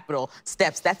on the Capitol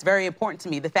steps, that's very important to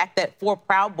me. The fact that 4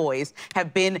 Proud Boys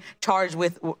have been charged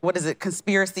with,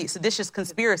 seditious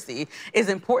conspiracy is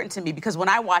important to me, because when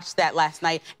I watched that last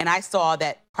night and I saw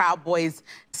that Proud Boys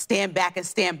stand back and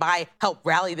stand by, help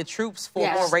rally the troops for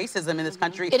more racism in this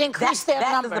country. It increased their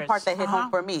numbers. That is the part that hit home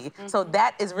for me. So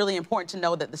that is really important to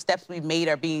know, that the steps we've made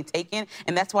are being taken.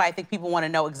 And that's why I think people want to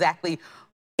know exactly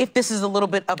if this is a little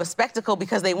bit of a spectacle,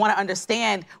 because they want to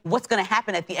understand what's going to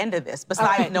happen at the end of this,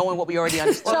 besides knowing what we already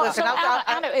understand. So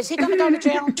Anna, is he going to go to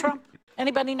jail, Trump?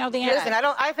 Anybody know the answer? Listen,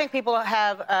 I think people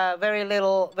have very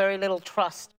little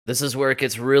trust. This is where it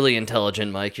gets really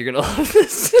intelligent, Mike. You're going to love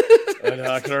this.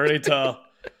 I can already tell.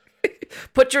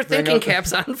 Put your thinking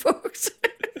caps on, folks.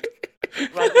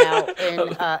 Right now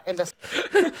in the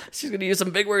she's going to use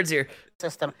some big words here.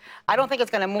 System. I don't think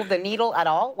it's going to move the needle at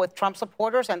all with Trump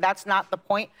supporters, and that's not the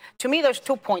point. To me, there's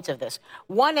 2 points of this.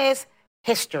 One is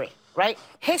history, right?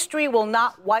 History will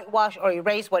not whitewash or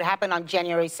erase what happened on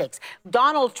January 6th.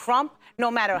 Donald Trump,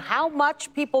 no matter how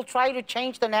much people try to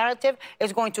change the narrative,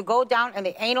 is going to go down in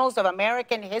the annals of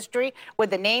American history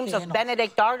with the names of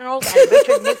Benedict Arnold and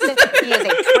Richard Nixon. He is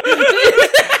a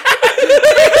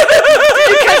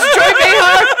you catch Joy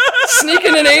Behar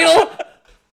sneaking an anal?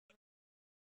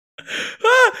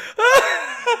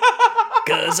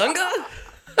 Unga Zunga.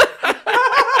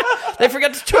 They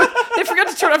forgot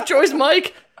to turn off Joy's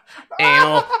mic.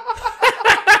 Anal.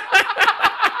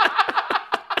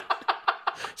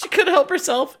 She couldn't help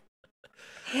herself.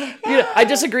 I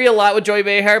disagree a lot with Joy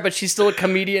Behar, but she's still a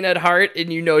comedian at heart, and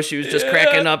she was just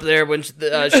cracking up there when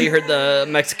she heard the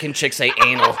Mexican chick say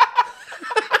anal.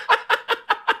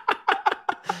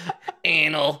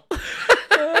 Anal.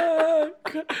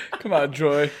 Come on,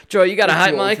 Joy. Joy, you got a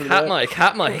hot mic?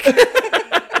 Hot mic.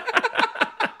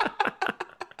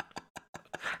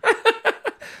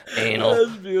 Anal.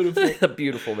 That's beautiful.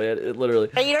 Beautiful, man. It literally.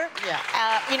 Later,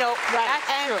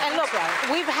 Right. and look,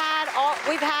 we've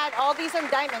had all these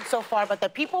indictments so far, but the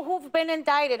people who've been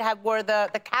indicted were the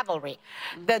cavalry.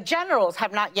 The generals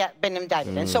have not yet been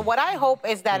indicted. And so what I hope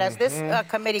is that as this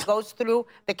committee goes through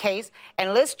the case,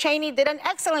 and Liz Cheney did an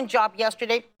excellent job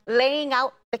yesterday laying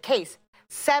out the case,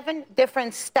 7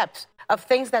 different steps of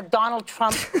things that Donald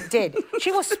Trump did.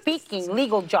 She was speaking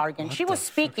legal jargon. She was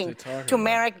speaking to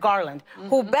Merrick Garland,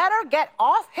 who better get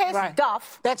off his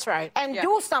duff. That's right. And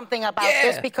do something about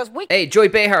this because we. Hey, Joy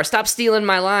Behar, stop stealing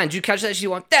my line. Did you catch that? She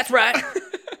won. That's right.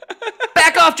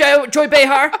 Back off, Joy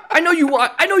Behar. I know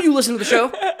you listen to the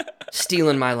show.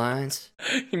 Stealing my lines.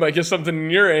 You might get something in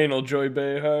your anal, Joy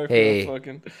Behar.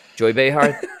 Hey, Joy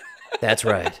Behar. That's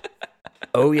right.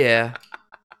 Oh yeah.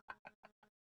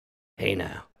 Hey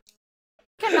now.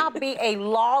 Cannot be a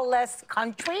lawless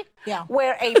country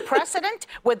where a president,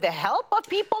 with the help of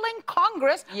people in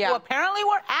Congress, who apparently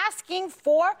were asking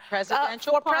for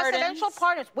presidential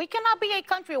pardons. We cannot be a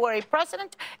country where a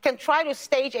president can try to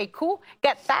stage a coup,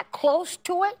 get that close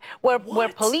to it, where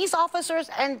police officers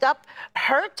end up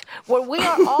hurt, where we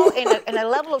are all in a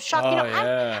level of shock.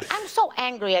 I'm so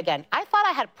angry again. I thought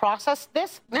I had processed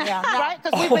this, right?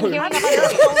 Because we've been hearing about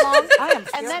it for so long. I am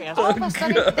and then all of a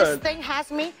sudden, this thing has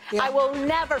me. I will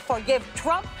never forgive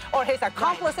Trump or his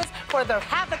accomplices for the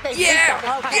havoc they did.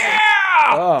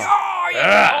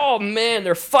 Oh man,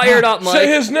 they're fired up, Mike. Say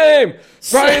his name,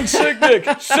 Brian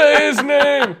Sicknick. Say his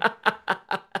name.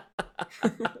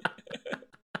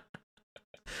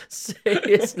 Say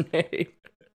his name.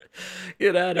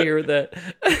 Get out of here with that.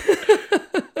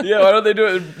 Yeah, why don't they do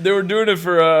it? They were doing it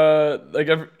for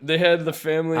they had the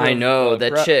family. I know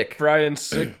that chick, Brian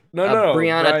Sick. No,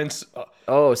 Brianna.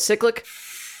 Sicklick.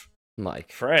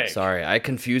 Mike. Frank. Sorry, I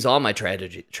confuse all my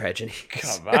tragedy.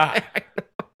 Come on.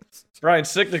 Brian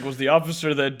Sicknick was the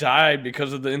officer that died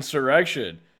because of the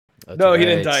insurrection. No, he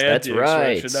didn't die at the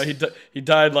insurrection. No, he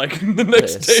died like the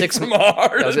next day from a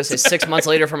heart attack. I was going to say 6 months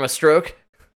later from a stroke.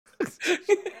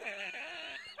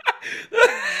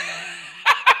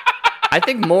 I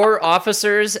think more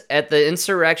officers at the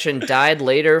insurrection died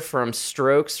later from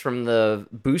strokes from the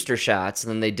booster shots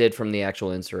than they did from the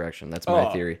actual insurrection. That's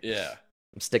my theory. Yeah.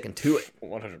 I'm sticking to it.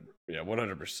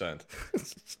 100%.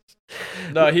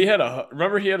 No, he had a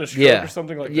stroke or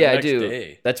something like that the next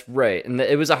day. That's right. And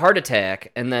it was a heart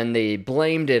attack, and then they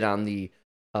blamed it on the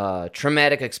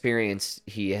traumatic experience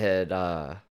he had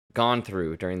gone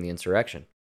through during the insurrection.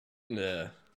 Yeah.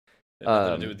 It had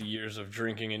nothing to do with the years of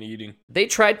drinking and eating. They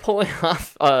tried pulling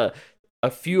off a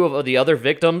few of the other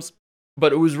victims,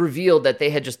 but it was revealed that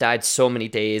they had just died so many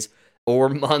days or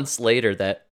months later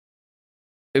that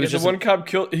it was just one cop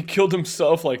killed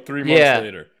himself like 3 months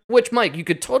later. Which, Mike, you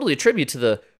could totally attribute to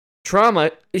the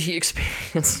trauma he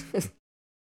experienced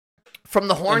from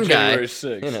the horn guy. January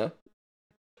 6th.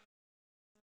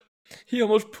 He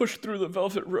almost pushed through the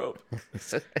velvet rope.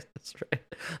 That's right.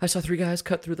 I saw 3 guys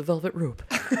cut through the velvet rope.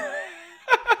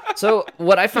 So,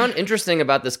 what I found interesting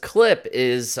about this clip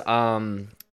is, are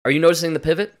you noticing the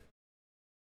pivot?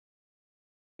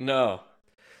 No.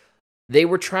 They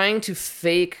were trying to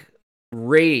fake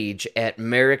rage at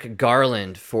Merrick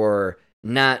Garland for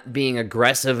not being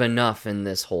aggressive enough in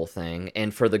this whole thing,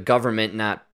 and for the government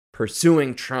not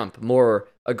pursuing Trump more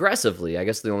aggressively. I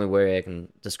guess the only way I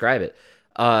can describe it.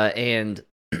 And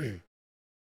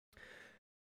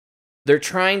they're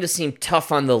trying to seem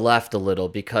tough on the left a little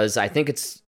because I think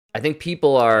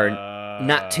people are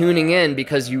not tuning in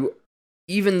because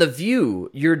even The View,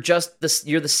 you're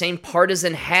the same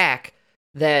partisan hack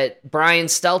that Brian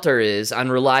Stelter is on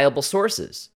Reliable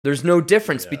Sources. There's no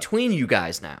difference between you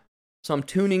guys now. So I'm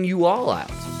tuning you all out.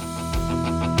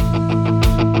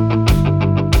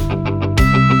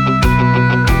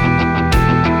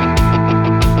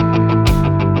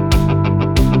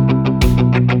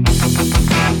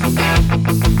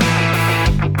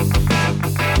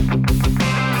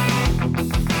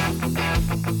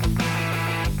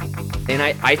 And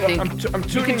I think I'm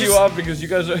tuning you off because you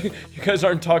guys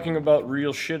aren't talking about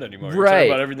real shit anymore. You're right. talking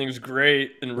about everything's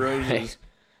great and roses. Right.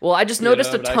 Well, I just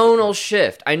noticed a tonal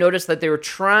shift. I noticed that they were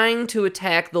trying to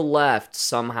attack the left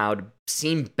somehow to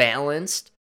seem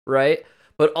balanced, right?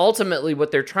 But ultimately,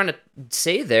 what they're trying to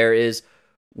say there is,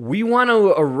 we want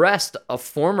to arrest a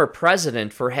former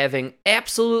president for having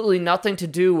absolutely nothing to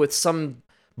do with some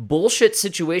bullshit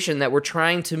situation that we're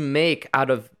trying to make out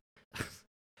of...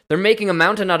 They're making a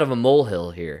mountain out of a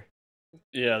molehill here.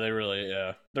 Yeah,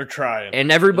 they're trying.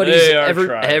 And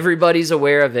everybody's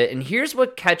aware of it. And here's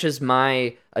what catches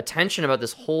my attention about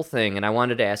this whole thing, and I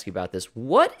wanted to ask you about this.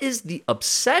 What is the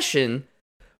obsession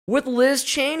with Liz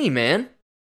Cheney, man?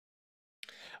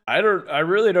 I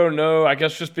really don't know. I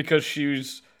guess just because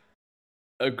she's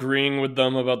agreeing with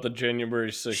them about the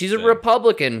January 6th. She's a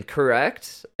Republican,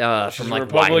 correct? From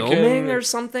like Wyoming or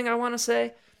something, I want to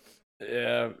say.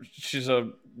 Yeah, she's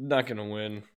not going to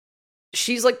win.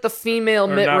 She's like the female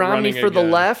Mitt Romney for the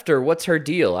left, or what's her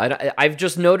deal? I've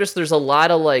just noticed there's a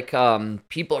lot of like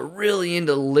people are really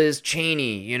into Liz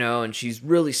Cheney, you know, and she's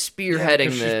really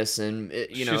spearheading this, and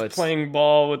she's playing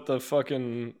ball with the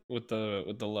fucking with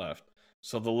the left.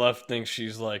 So the left thinks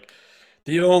she's like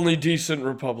the only decent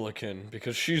Republican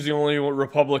because she's the only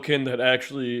Republican that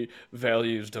actually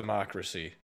values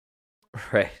democracy.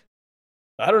 Right.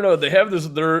 I don't know. They have this.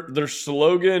 Their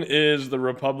slogan is "The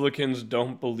Republicans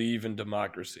don't believe in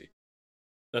democracy."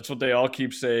 That's what they all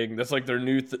keep saying. That's like their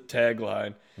new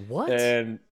tagline. What?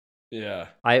 And yeah,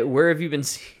 where have you been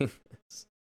seeing this?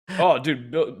 Oh,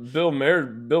 dude, Bill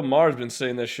Maher's been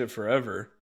saying that shit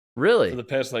forever. Really? For the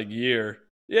past like year.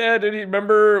 Yeah, did he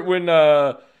remember when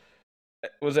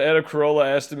was it Adam Carolla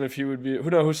asked him if he would be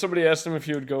somebody asked him if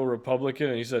he would go Republican,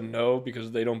 and he said no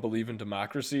because they don't believe in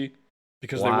democracy.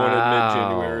 Because they want to admit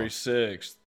January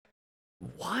 6th.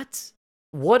 What?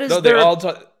 What is there?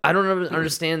 I don't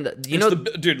understand that.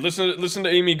 Dude, listen to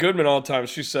Amy Goodman all the time.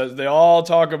 She says they all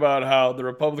talk about how the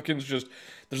Republicans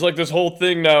there's like this whole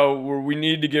thing now where we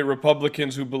need to get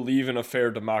Republicans who believe in a fair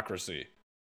democracy.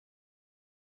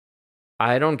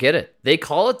 I don't get it. They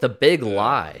call it the big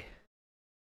lie.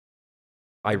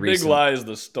 Big lie is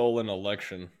the stolen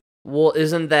election. Well,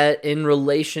 isn't that in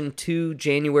relation to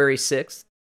January 6th,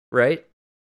 right?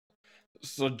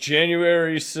 So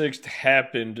January 6th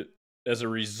happened as a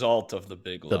result of the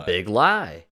big lie. The big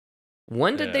lie.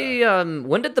 When did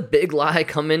when did the big lie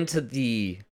come into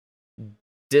the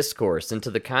discourse,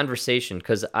 into the conversation?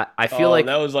 Because I feel like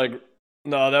that was like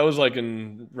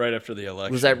right after the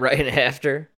election. Was that right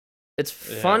after? It's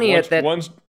funny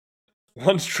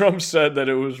once Trump said that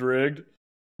it was rigged.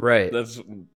 Right.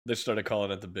 They started calling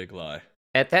it the big lie.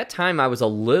 At that time,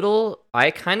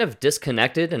 I kind of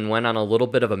disconnected and went on a little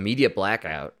bit of a media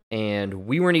blackout. And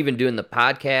we weren't even doing the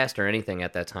podcast or anything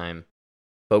at that time.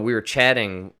 But we were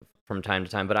chatting from time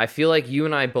to time. But I feel like you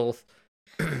and I both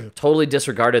totally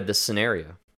disregarded this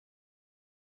scenario.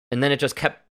 And then it just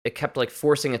kept like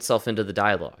forcing itself into the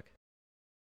dialogue.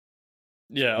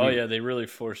 Yeah, they really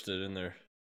forced it in there.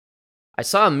 I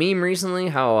saw a meme recently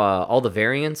how all the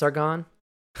variants are gone.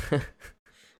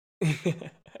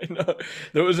 I know.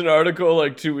 There was an article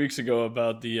like 2 weeks ago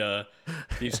about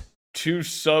these two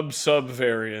sub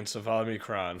variants of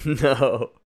Omicron. No.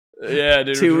 Yeah,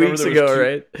 dude. 2 weeks ago,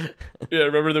 right? Yeah,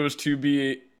 remember there was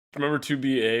 2B. Remember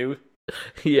 2BA?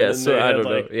 Yeah, so I don't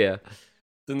know. Yeah.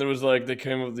 Then there was like they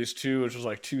came up with these two, which was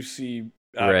like 2C.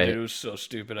 Right. Dude, it was so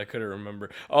stupid. I couldn't remember.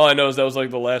 All I know is that was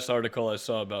like the last article I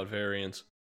saw about variants.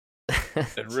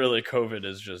 And really, COVID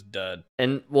is just dead.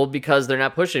 And well, because they're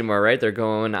not pushing anymore, right? They're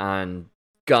going on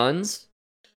guns.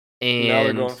 And now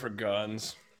they're going for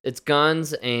guns. It's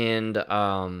guns and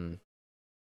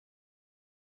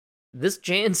this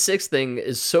Jan 6 thing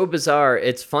is so bizarre.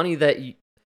 It's funny that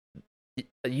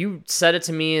you said it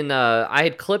to me, and I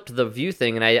had clipped the View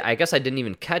thing, and I guess I didn't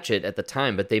even catch it at the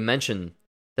time, but they mentioned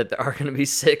that there are going to be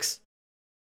six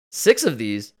of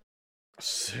these.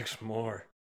 6 more.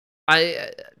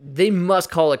 They must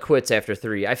call it quits after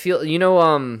 3. I feel, we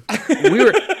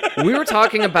were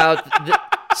talking about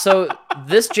so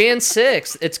this Jan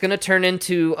 6, it's going to turn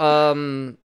into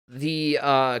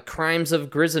the Crimes of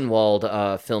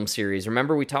Griswold film series.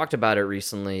 Remember we talked about it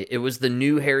recently. It was the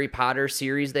new Harry Potter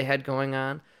series they had going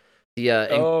on. The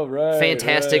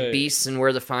Fantastic Beasts and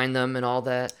Where to Find Them and all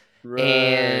that. Right,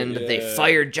 and they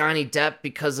fired Johnny Depp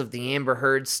because of the Amber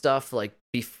Heard stuff, like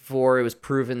before it was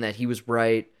proven that he was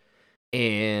right.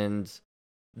 And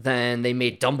then they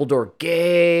made Dumbledore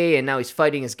gay, and now he's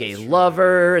fighting his gay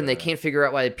lover, and they can't figure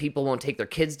out why people won't take their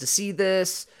kids to see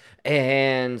this.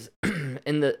 And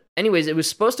anyways, it was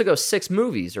supposed to go 6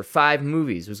 movies or 5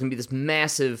 movies. It was going to be this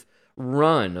massive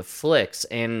run of flicks,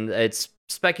 and it's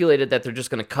speculated that they're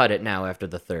just going to cut it now after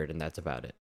the 3rd, and that's about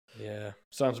it. Yeah,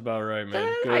 sounds about right,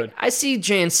 man. Good. I see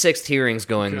Jan 6th hearings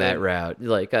going Good. that route.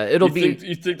 Like it'll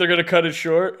You think they're gonna cut it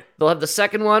short? They'll have the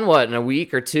second one, what, in a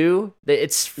week or two?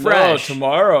 It's fresh. No,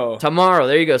 tomorrow. Tomorrow,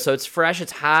 there you go. So it's fresh,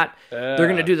 it's hot. Yeah. They're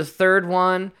gonna do the third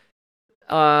one,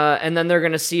 and then they're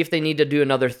gonna see if they need to do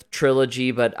another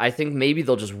trilogy. But I think maybe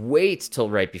they'll just wait till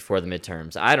right before the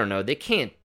midterms. I don't know. They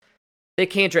can't.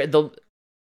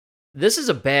 This is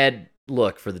a bad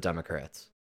look for the Democrats.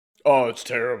 Oh, it's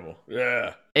terrible.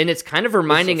 Yeah. And it's kind of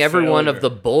reminding It's a everyone of failure.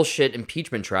 the bullshit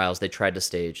impeachment trials they tried to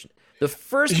stage. The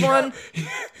first one,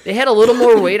 they had a little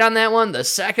more weight on that one. The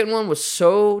second one was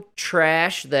so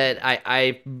trash that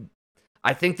I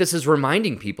think this is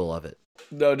reminding people of it.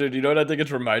 No, dude, you know what I think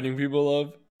it's reminding people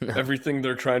of? Everything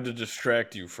they're trying to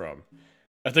distract you from.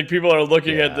 I think people are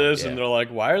looking at this and they're like,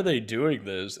 why are they doing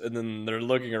this? And then they're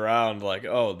looking around like,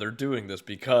 oh, they're doing this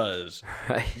because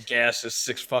gas is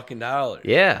 $6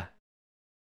 Yeah.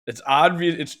 It's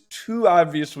obvious. It's too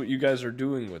obvious what you guys are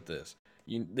doing with this.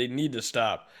 They need to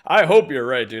stop. I hope you're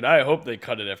right, dude. I hope they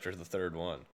cut it after the third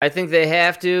one. I think they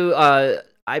have to.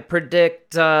 I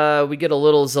predict we get a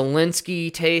little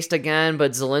Zelensky taste again,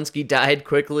 but Zelensky died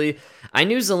quickly. I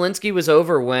knew Zelensky was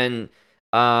over when,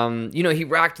 he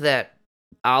rocked that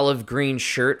olive green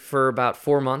shirt for about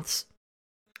 4 months.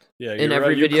 Yeah, in you're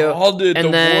every right. video, You called it and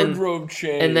the then wardrobe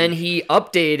change. and then he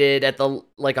updated at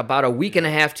about a week and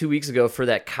a half, 2 weeks ago for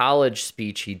that college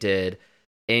speech he did,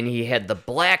 and he had the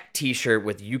black T-shirt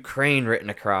with Ukraine written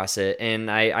across it, and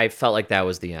I felt like that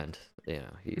was the end.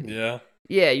 Yeah.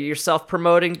 Yeah, you're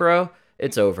self-promoting, bro.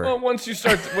 It's over. Well, once you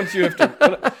have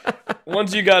to,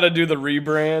 once you got to do the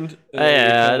rebrand.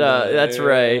 That's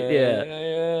right.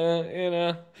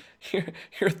 Yeah.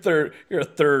 You're a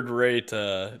third-rate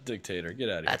dictator. Get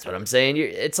out of here. That's what I'm saying.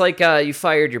 It's like you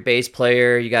fired your bass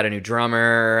player, you got a new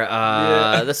drummer.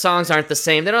 The songs aren't the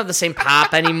same. They don't have the same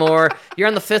pop anymore. You're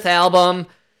on the 5th album.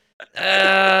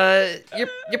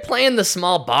 You're playing the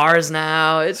small bars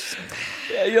now. It's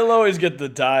you'll always get the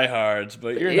diehards,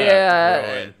 but you're not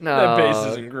growing. No, that bass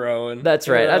isn't growing. That's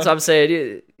right. That's what I'm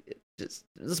saying.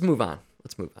 Let's move on.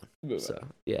 Let's move on.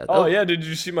 Yeah. Oh yeah. Did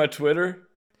you see my Twitter?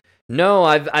 No,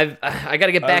 I got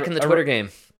to get back in the Twitter game.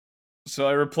 So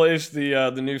I replaced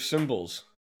the new symbols.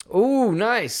 Ooh,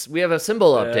 nice. We have a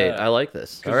symbol update. I like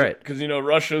this. All right. Because,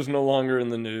 Russia's no longer in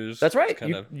the news. That's right.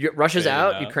 Russia's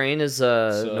out. Ukraine is,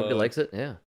 nobody likes it.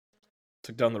 Yeah.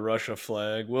 Took down the Russia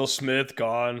flag. Will Smith,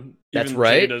 gone. That's Even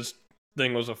right. Jada's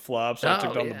thing was a flop, so I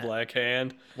took down the black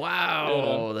hand.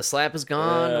 Wow. The slap is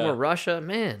gone. No more Russia.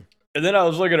 Man. And then I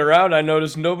was looking around. I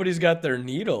noticed nobody's got their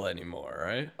needle anymore,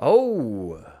 right?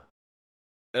 Oh.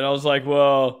 And I was like,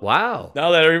 well, wow.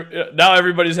 Now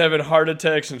everybody's having heart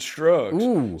attacks and strokes.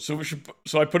 Ooh.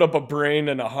 So I put up a brain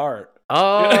and a heart.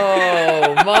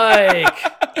 Oh,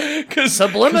 Mike.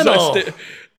 Subliminal.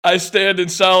 I stand in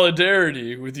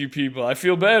solidarity with you people. I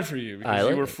feel bad for you because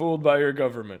like you were it. fooled by your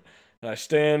government. And I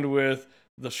stand with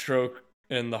the stroke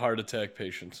and the heart attack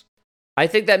patients. I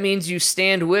think that means you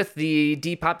stand with the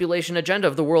depopulation agenda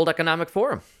of the World Economic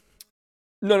Forum.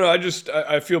 No,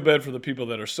 I feel bad for the people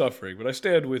that are suffering, but I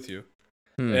stand with you.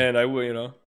 And I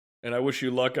will, and I wish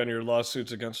you luck on your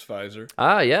lawsuits against Pfizer.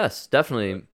 Ah, yes,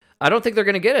 definitely. I don't think they're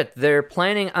going to get it. They're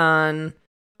planning on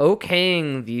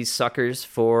okaying these suckers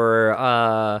for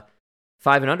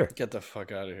 5 and under. Get the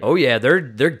fuck out of here. Oh yeah,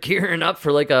 they're gearing up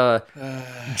for like a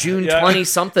June 20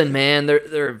 something, man.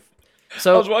 They're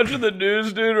so I was watching the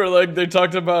news, dude, where like they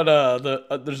talked about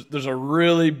there's a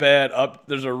really bad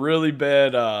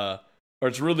or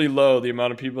it's really low the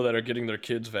amount of people that are getting their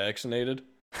kids vaccinated.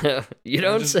 You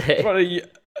don't say.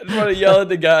 I just want to yell at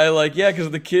the guy like, yeah,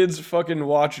 because the kids fucking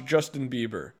watch Justin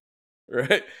Bieber,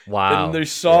 right? Wow. And they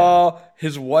saw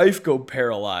his wife go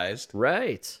paralyzed.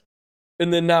 Right.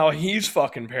 And then now he's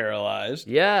fucking paralyzed.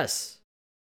 Yes.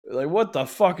 Like, what the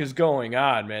fuck is going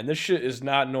on, man? This shit is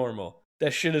not normal.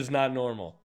 That shit is not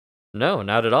normal. No,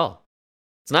 not at all.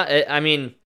 It's not.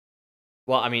 Do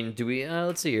we?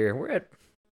 Let's see here. We're at.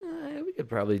 We could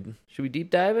probably. Should we deep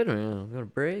dive it or go to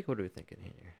break? What are we thinking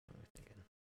here?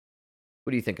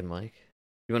 What are you thinking, Mike?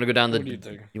 You want to go down What do you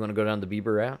think? You want to go down the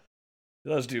Bieber route?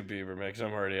 Let's do Bieber, man, 'cause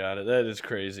I'm already on it. That is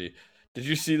crazy. Did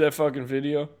you see that fucking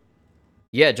video?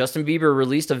 Yeah, Justin Bieber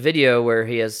released a video where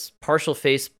he has partial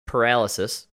face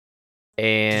paralysis,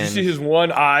 and Did you see his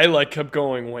one eye like kept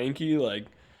going wanky? Like,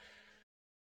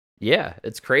 yeah,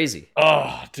 it's crazy.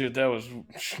 oh, dude, that was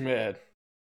man.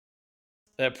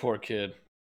 That poor kid.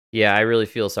 Yeah, I really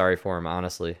feel sorry for him,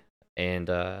 honestly. And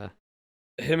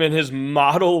Him and his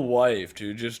model wife,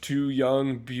 dude, just two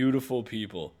young, beautiful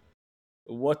people.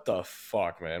 What the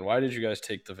fuck, man? Why did you guys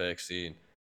take the vaccine?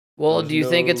 well, There's do you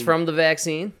think it's no- from the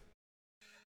vaccine?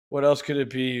 What else could it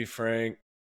be, Frank?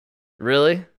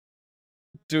 Really?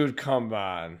 Dude, come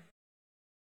on.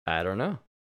 I don't know.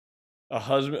 The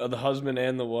husband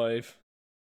and the wife.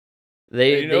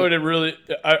 They what it really?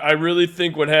 I really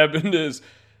think what happened is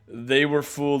they were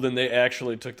fooled and they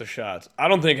actually took the shots. I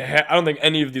don't think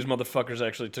any of these motherfuckers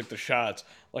actually took the shots,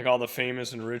 like all the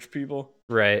famous and rich people.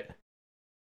 Right.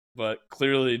 But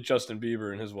clearly Justin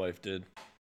Bieber and his wife did.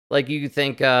 Like, you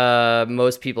think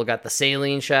most people got the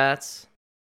saline shots?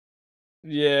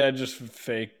 Yeah, just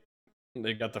fake.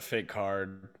 They got the fake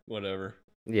card, whatever.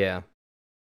 Yeah.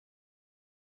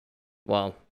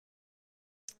 Well,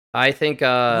 I think... What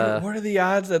are the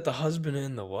odds that the husband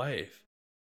and the wife,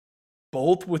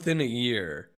 both within a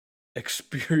year,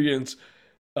 experience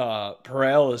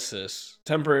paralysis,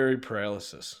 temporary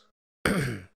paralysis?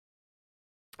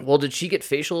 Well, did she get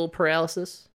facial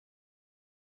paralysis?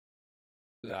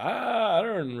 I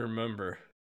don't remember.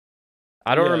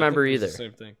 I don't remember I think it either. was the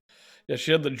same thing. Yeah,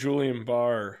 she had the Julian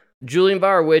Barr. Julian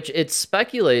Barr, which it's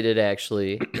speculated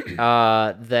actually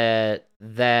that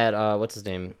what's his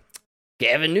name?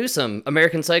 Gavin Newsom,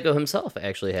 American Psycho himself,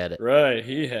 actually had it. Right,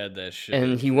 he had that shit.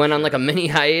 And he went on like a mini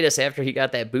hiatus after he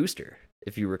got that booster,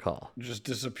 if you recall. Just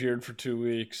disappeared for 2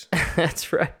 weeks.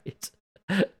 That's right.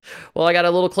 Well, I got a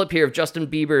little clip here of Justin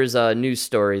Bieber's news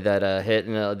story that hit,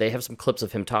 and they have some clips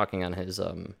of him talking on his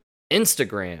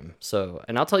Instagram. So,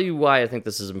 and I'll tell you why I think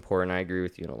this is important. I agree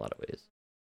with you in a lot of ways.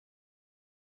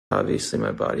 Obviously,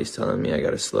 my body's telling me I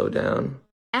gotta slow down.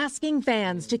 Asking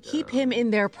fans to keep him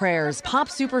in their prayers, pop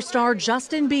superstar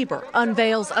Justin Bieber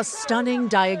unveils a stunning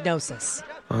diagnosis.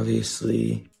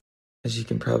 Obviously, as you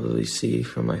can probably see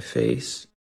from my face,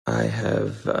 I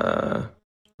have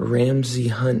Ramsay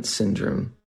Hunt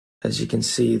syndrome. As you can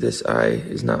see, this eye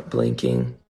is not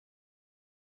blinking.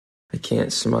 I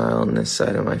can't smile on this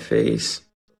side of my face.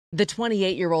 The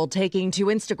 28-year-old taking to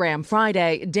Instagram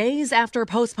Friday, days after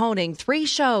postponing 3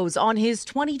 shows on his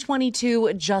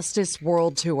 2022 Justice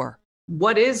World Tour.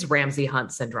 What is Ramsay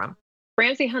Hunt syndrome?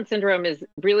 Ramsay Hunt syndrome is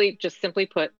really, just simply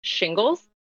put, shingles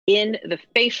in the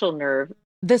facial nerve.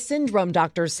 The syndrome,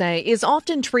 doctors say, is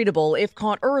often treatable if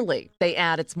caught early. They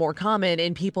add it's more common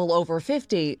in people over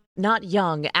 50, not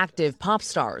young, active pop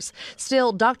stars.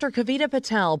 Still, Dr. Kavita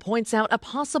Patel points out a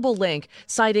possible link,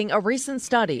 citing a recent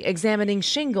study examining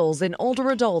shingles in older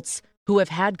adults who have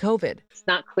had COVID. It's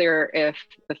not clear if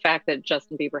the fact that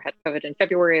Justin Bieber had COVID in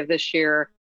February of this year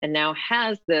and now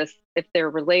has this, if they're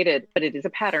related, but it is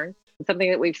a pattern.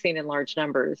 Something that we've seen in large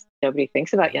numbers. Nobody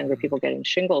thinks about younger people getting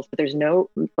shingles, but there's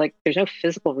no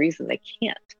physical reason they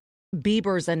can't.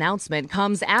 Bieber's announcement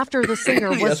comes after the singer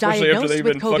was diagnosed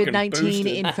with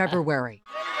COVID-19 in February.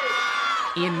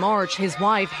 In March, his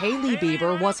wife, Hailey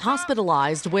Bieber, was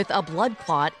hospitalized with a blood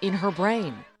clot in her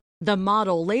brain. The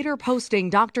model later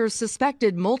posting doctors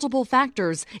suspected multiple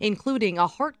factors, including a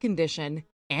heart condition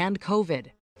and COVID.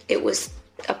 It was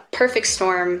a perfect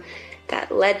storm that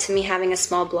led to me having a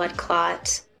small blood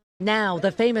clot. Now,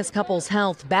 the famous couple's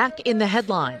health back in the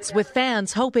headlines, with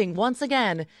fans hoping once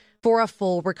again for a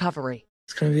full recovery.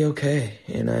 It's gonna be okay,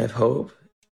 and I have hope.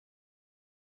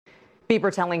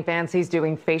 Bieber telling fans he's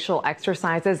doing facial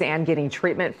exercises and getting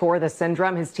treatment for the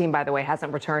syndrome. His team, by the way,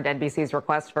 hasn't returned NBC's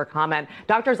request for comment.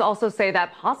 Doctors also say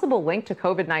that possible link to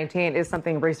COVID-19 is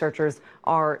something researchers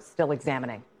are still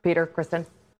examining. Peter, Kristen?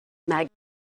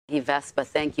 Vespa,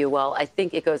 thank you. Well, I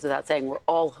think it goes without saying we're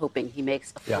all hoping he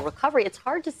makes a full recovery. It's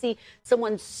hard to see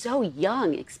someone so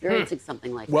young experiencing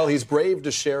something like that. Well, he's brave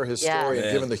to share his story, Yes.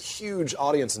 and given the huge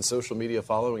audience and social media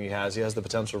following he has the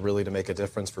potential really to make a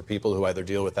difference for people who either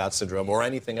deal with that syndrome or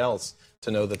anything else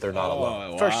to know that they're not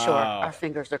alone. For sure. Our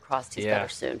fingers are crossed he's better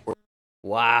soon.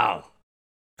 Wow.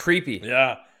 Creepy.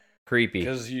 Yeah. Creepy.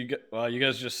 Because you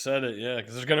guys just said it, yeah.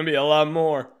 Because there's gonna be a lot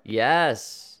more.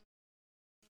 Yes.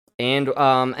 And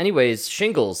anyways,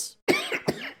 shingles.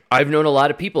 I've known a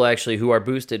lot of people actually who are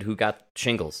boosted who got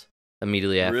shingles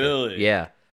immediately after. Really? Yeah.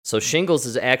 So shingles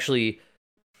is actually,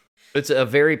 it's a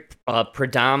very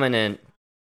predominant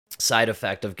side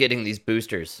effect of getting these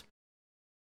boosters.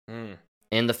 Mm.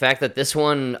 And the fact that this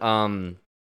one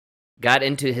got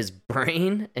into his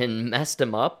brain and messed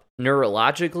him up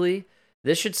neurologically,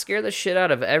 this should scare the shit out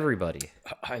of everybody.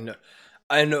 I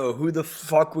know. Who the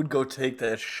fuck would go take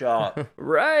that shot?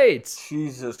 Right.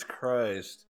 Jesus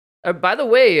Christ. By the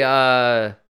way,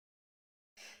 are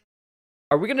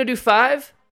we going to do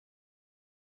 5?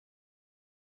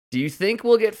 Do you think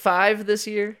we'll get 5 this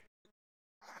year?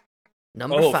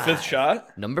 Number 5. 5th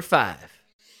shot? Number 5.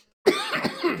 The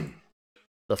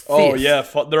 5th. Oh, yeah.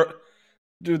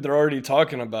 They're already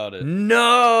talking about it.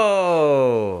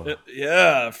 No.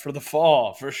 Yeah, for the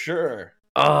fall, for sure.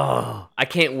 Oh, I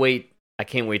can't wait. I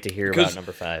can't wait to hear about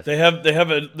number 5.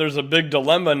 There's a big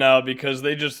dilemma now because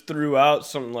they just threw out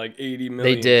something like 80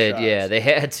 million. They did, shots, yeah. They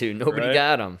had to. Nobody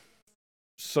got them.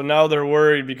 So now they're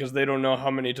worried because they don't know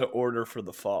how many to order for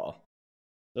the fall.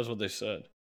 That's what they said.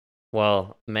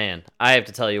 Well, man, I have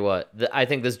to tell you what. I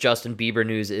think this Justin Bieber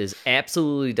news is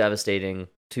absolutely devastating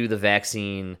to the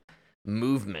vaccine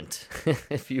movement,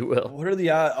 if you will. What are the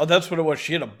odds? Oh, that's what it was.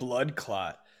 She had a blood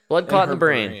clot. Blood clot in the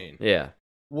brain. Yeah.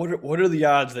 What are the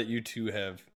odds that you two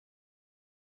have?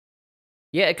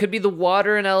 Yeah, it could be the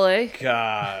water in LA.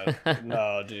 God,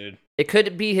 no, dude. It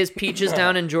could be his peaches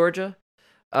down in Georgia.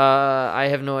 I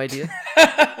have no idea.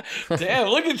 Damn,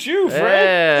 look at you, Fred.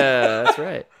 Yeah, that's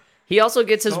right. He also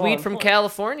gets his weed from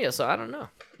California, so I don't know.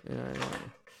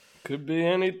 Could be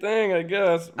anything, I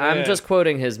guess. Man. I'm just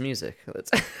quoting his music.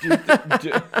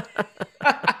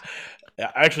 Yeah,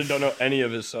 I actually don't know any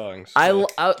of his songs. So.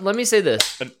 Let me say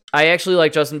this. I actually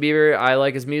like Justin Bieber. I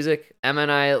like his music. Emma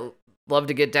and I love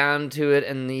to get down to it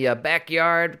in the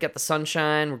backyard, get the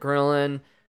sunshine, we're grilling,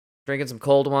 drinking some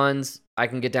cold ones. I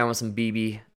can get down with some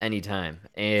BB anytime.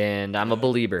 And I'm a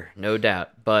believer, no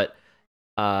doubt. But,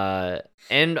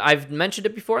 and I've mentioned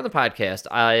it before on the podcast.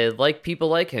 I like people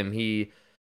like him. He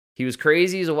was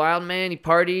crazy. He's a wild man. He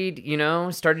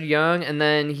partied, started young. And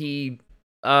then he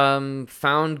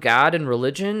found God and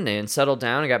religion and settled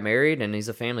down and got married, and he's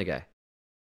a family guy.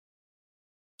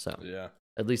 So, yeah,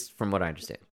 at least from what I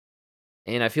understand.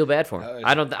 And I feel bad for him.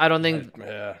 I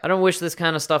don't wish this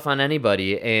kind of stuff on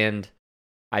anybody, and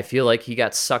I feel like he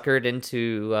got suckered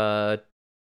into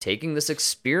taking this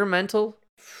experimental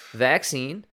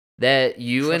vaccine that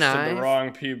you and I, the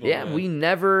wrong people. Yeah, man. We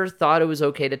never thought it was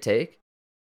okay to take,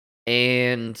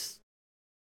 and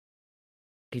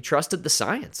he trusted the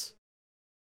science.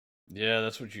 Yeah,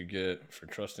 that's what you get for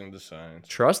trusting the science.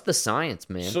 Trust the science,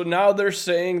 man. So now they're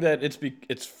saying that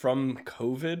it's from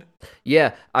COVID?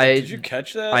 Yeah, did you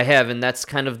catch that? I have, and that's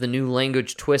kind of the new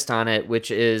language twist on it, which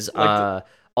is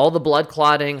all the blood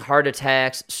clotting, heart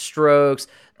attacks, strokes,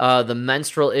 the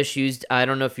menstrual issues. I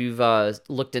don't know if you've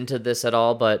looked into this at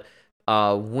all, but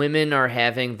women are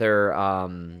having their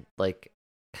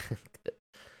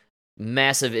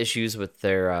massive issues with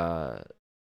their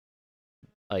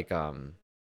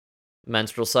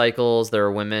menstrual cycles. There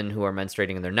are women who are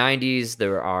menstruating in their 90s.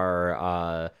 There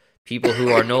are people who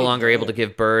are no longer able to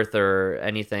give birth or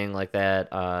anything like that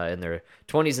in their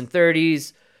 20s and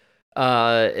 30s.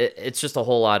 It's just a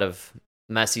whole lot of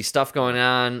messy stuff going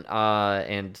on,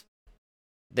 and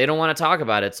they don't want to talk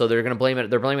about it, so they're going to blame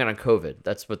it. They're blaming it on COVID.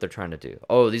 That's what they're trying to do.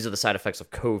 Oh, these are the side effects of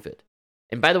COVID.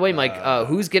 And by the way, Mike,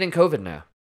 who's getting COVID now?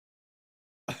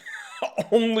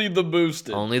 Only the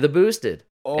boosted. Only the boosted.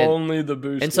 Only the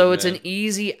boosted. And so it's an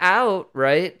easy out,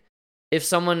 right? If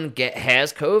someone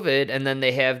has COVID and then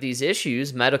they have these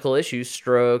issues, medical issues,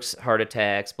 strokes, heart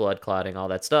attacks, blood clotting, all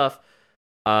that stuff,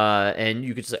 and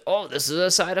you could say, oh, this is a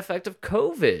side effect of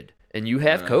COVID, and you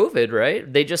have COVID,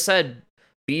 right? They just said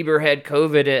Bieber had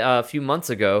COVID a few months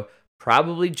ago,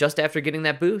 probably just after getting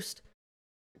that boost.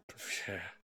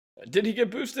 Did he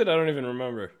get boosted? I don't even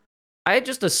remember. I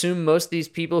just assume most of these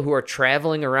people who are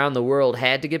traveling around the world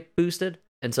had to get boosted,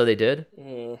 and so they did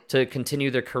to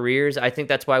continue their careers. I think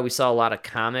that's why we saw a lot of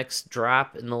comics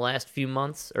drop in the last few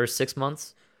months or 6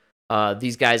 months.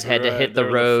 These guys had to hit the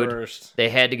road. They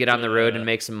had to get on the road and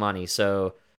make some money.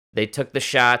 So they took the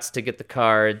shots to get the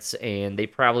cards, and they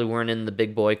probably weren't in the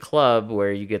big boy club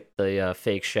where you get the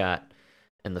fake shot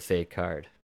and the fake card.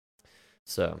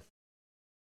 So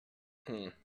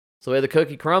it's the way the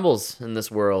cookie crumbles in this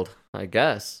world, I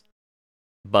guess.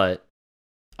 But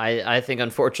I think,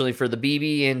 unfortunately for the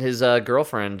BB and his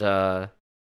girlfriend, they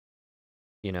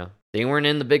weren't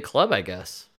in the big club, I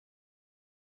guess.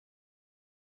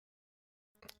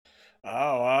 Oh,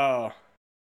 wow.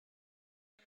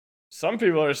 Some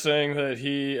people are saying that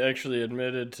he actually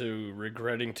admitted to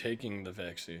regretting taking the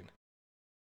vaccine.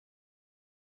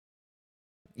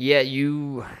 Yeah,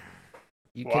 you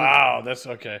wow, that's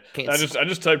okay. I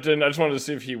just typed in. I just wanted to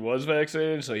see if he was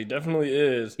vaccinated, so he definitely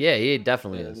is. Yeah, he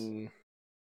definitely is.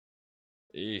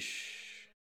 Eesh,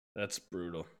 that's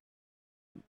brutal.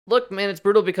 Look, man, it's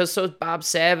brutal because so is Bob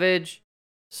Savage,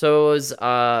 so was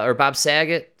Bob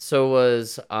Saget, so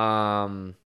was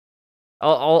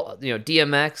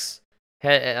DMX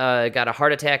had got a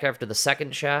heart attack after the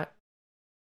second shot.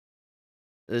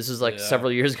 This was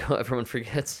several years ago. Everyone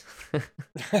forgets.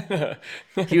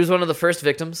 He was one of the first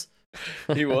victims.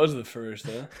 He was the first,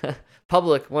 huh?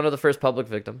 One of the first public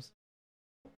victims.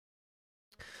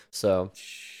 So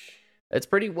it's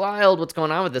pretty wild what's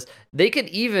going on with this. They could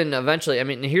even eventually,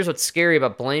 here's what's scary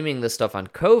about blaming this stuff on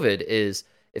COVID is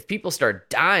if people start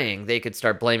dying, they could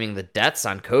start blaming the deaths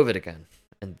on COVID again.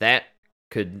 and that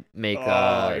could make You're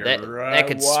that right.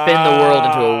 could spin the world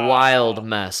into a wild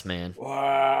mess, man.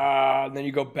 Wow. And then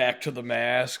you go back to the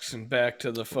masks and back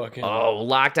to the fucking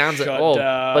Lockdowns.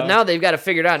 shutdown. But now they've got to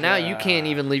figure it out. Now you can't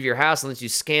even leave your house unless you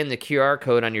scan the QR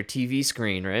code on your TV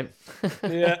screen, right?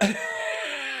 Yeah.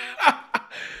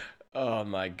 Oh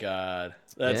my God.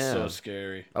 That's so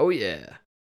scary. Oh yeah.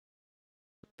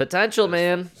 Potential,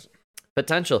 man.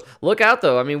 Potential. Look out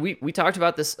though. I mean, we talked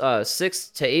about this 6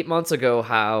 to 8 months ago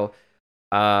how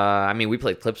we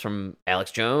played clips from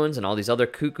Alex Jones and all these other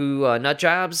cuckoo nut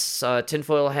jobs,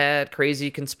 tinfoil hat,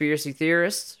 crazy conspiracy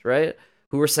theorists, right?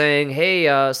 Who were saying,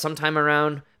 hey, sometime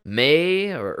around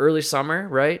May or early summer,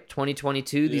 right?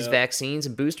 2022, these vaccines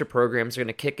and booster programs are going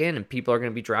to kick in and people are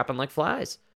going to be dropping like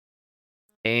flies.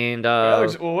 And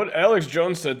what Alex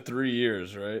Jones said 3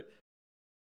 years, right?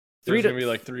 It's gonna be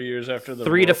like 3 years after the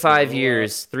 3 to 5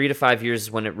 years. 3 to 5 years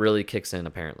is when it really kicks in,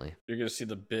 apparently. You're gonna see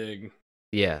the big.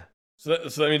 Yeah. So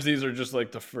that means these are just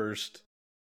like the first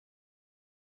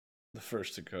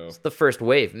to go. It's the first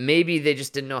wave. Maybe they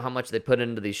just didn't know how much they put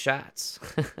into these shots.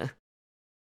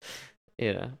 Or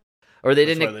That's why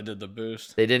they did the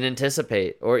boost. They didn't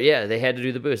anticipate, or they had to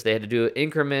do the boost. They had to do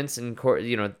increments and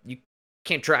you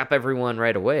can't drop everyone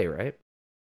right away, right?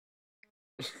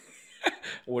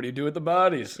 What do you do with the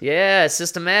bodies? Yeah,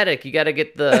 systematic. You got to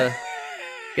get the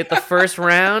first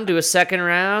round, do a second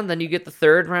round, then you get the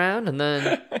third round, and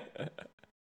then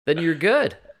you're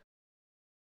good.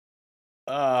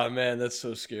 Ah, man, that's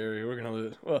so scary. We're gonna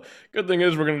lose. Well, good thing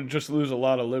is we're gonna just lose a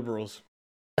lot of liberals.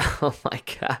 Oh my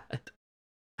God.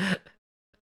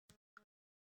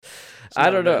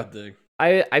 I don't know.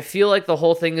 I feel like the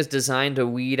whole thing is designed to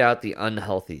weed out the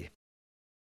unhealthy.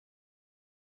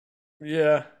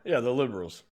 Yeah, the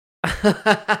liberals.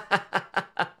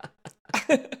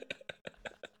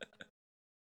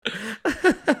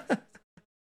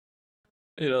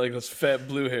 Like those fat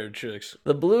blue-haired chicks.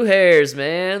 The blue hairs,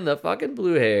 man. The fucking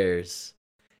blue hairs.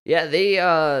 Yeah,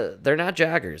 they're not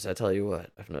joggers, I tell you what.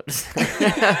 I've noticed.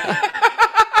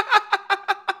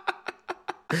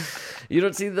 You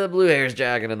don't see the blue hairs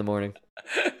jogging in the morning.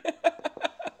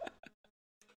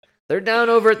 They're down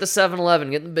over at the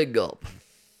 7-Eleven getting the big gulp.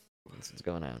 That's what's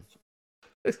going on.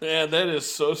 Man, that is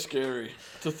so scary.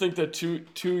 To think that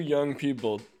two young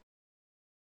people...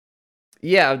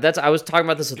 Yeah, I was talking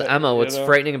about this with Emma. What's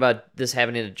frightening about this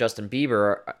happening to Justin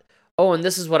Bieber? Oh, and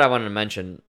this is what I wanted to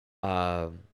mention,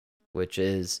 which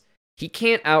is he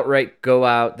can't outright go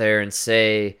out there and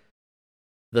say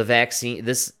the vaccine,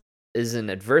 this is an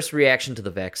adverse reaction to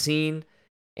the vaccine,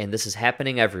 and this is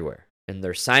happening everywhere, and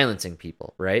they're silencing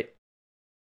people, right?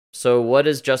 So what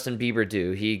does Justin Bieber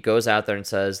do? He goes out there and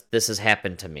says, this has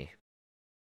happened to me.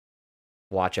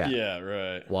 Watch out. Yeah,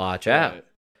 right. Watch out.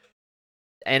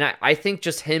 And I think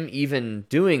just him even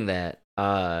doing that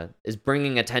is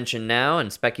bringing attention now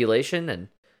and speculation, and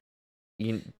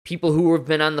people who have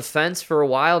been on the fence for a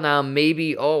while now,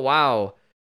 maybe, oh, wow,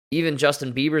 even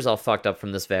Justin Bieber's all fucked up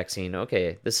from this vaccine.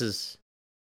 Okay, this is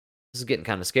getting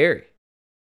kind of scary.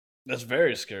 That's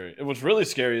very scary. And what's really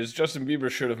scary is Justin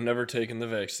Bieber should have never taken the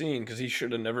vaccine because he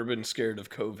should have never been scared of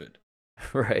COVID.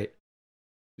 Right.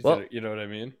 Well, you know what I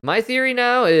mean? My theory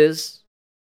now is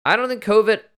I don't think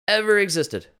COVID ever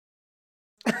existed.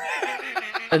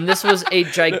 And this was a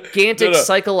gigantic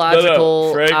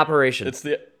psychological Frank, operation.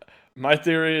 My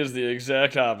theory is the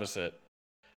exact opposite.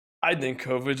 I think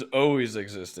COVID's always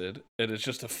existed, and it's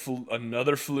just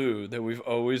another flu that we've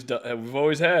always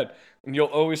had, and you'll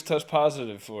always test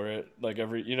positive for it. Like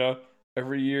every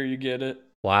year you get it.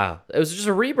 Wow, it was just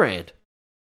a rebrand.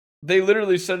 They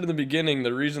literally said in the beginning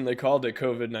the reason they called it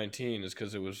COVID-19 is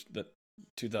because it was the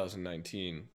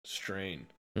 2019 strain.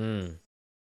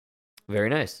 Very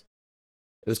nice.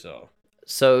 So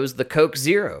it was the Coke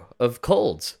Zero of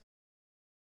colds.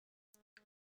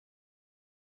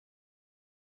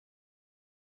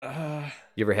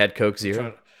 You ever had Coke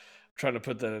Zero? Trying to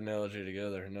put that analogy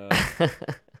together. No.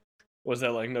 Was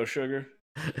that like no sugar?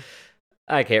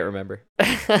 I can't remember.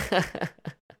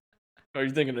 Are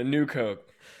you thinking of New Coke?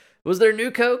 Was there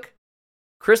New Coke?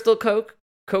 Crystal Coke?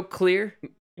 Coke Clear?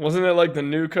 Wasn't it like the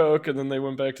New Coke and then they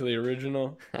went back to the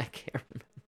original? I can't remember.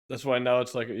 That's why now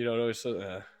it's like, it always...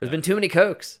 There's been too many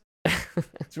Cokes.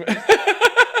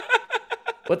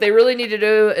 What they really need to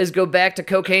do is go back to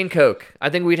cocaine Coke. I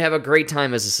think we'd have a great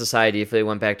time as a society if they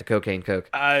went back to cocaine Coke.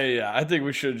 I think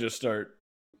we should just start...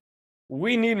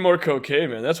 We need more cocaine,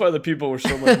 man. That's why the people were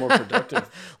so much more productive.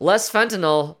 Less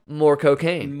fentanyl, more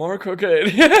cocaine. More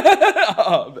cocaine.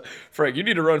 Frank, you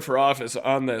need to run for office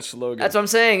on that slogan. That's what I'm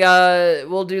saying.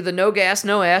 We'll do the no gas,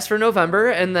 no ass for November,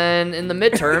 and then in the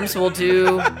midterms, we'll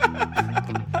do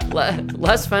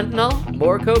Less fentanyl,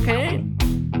 more cocaine.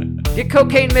 Get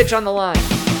Cocaine Mitch on the line.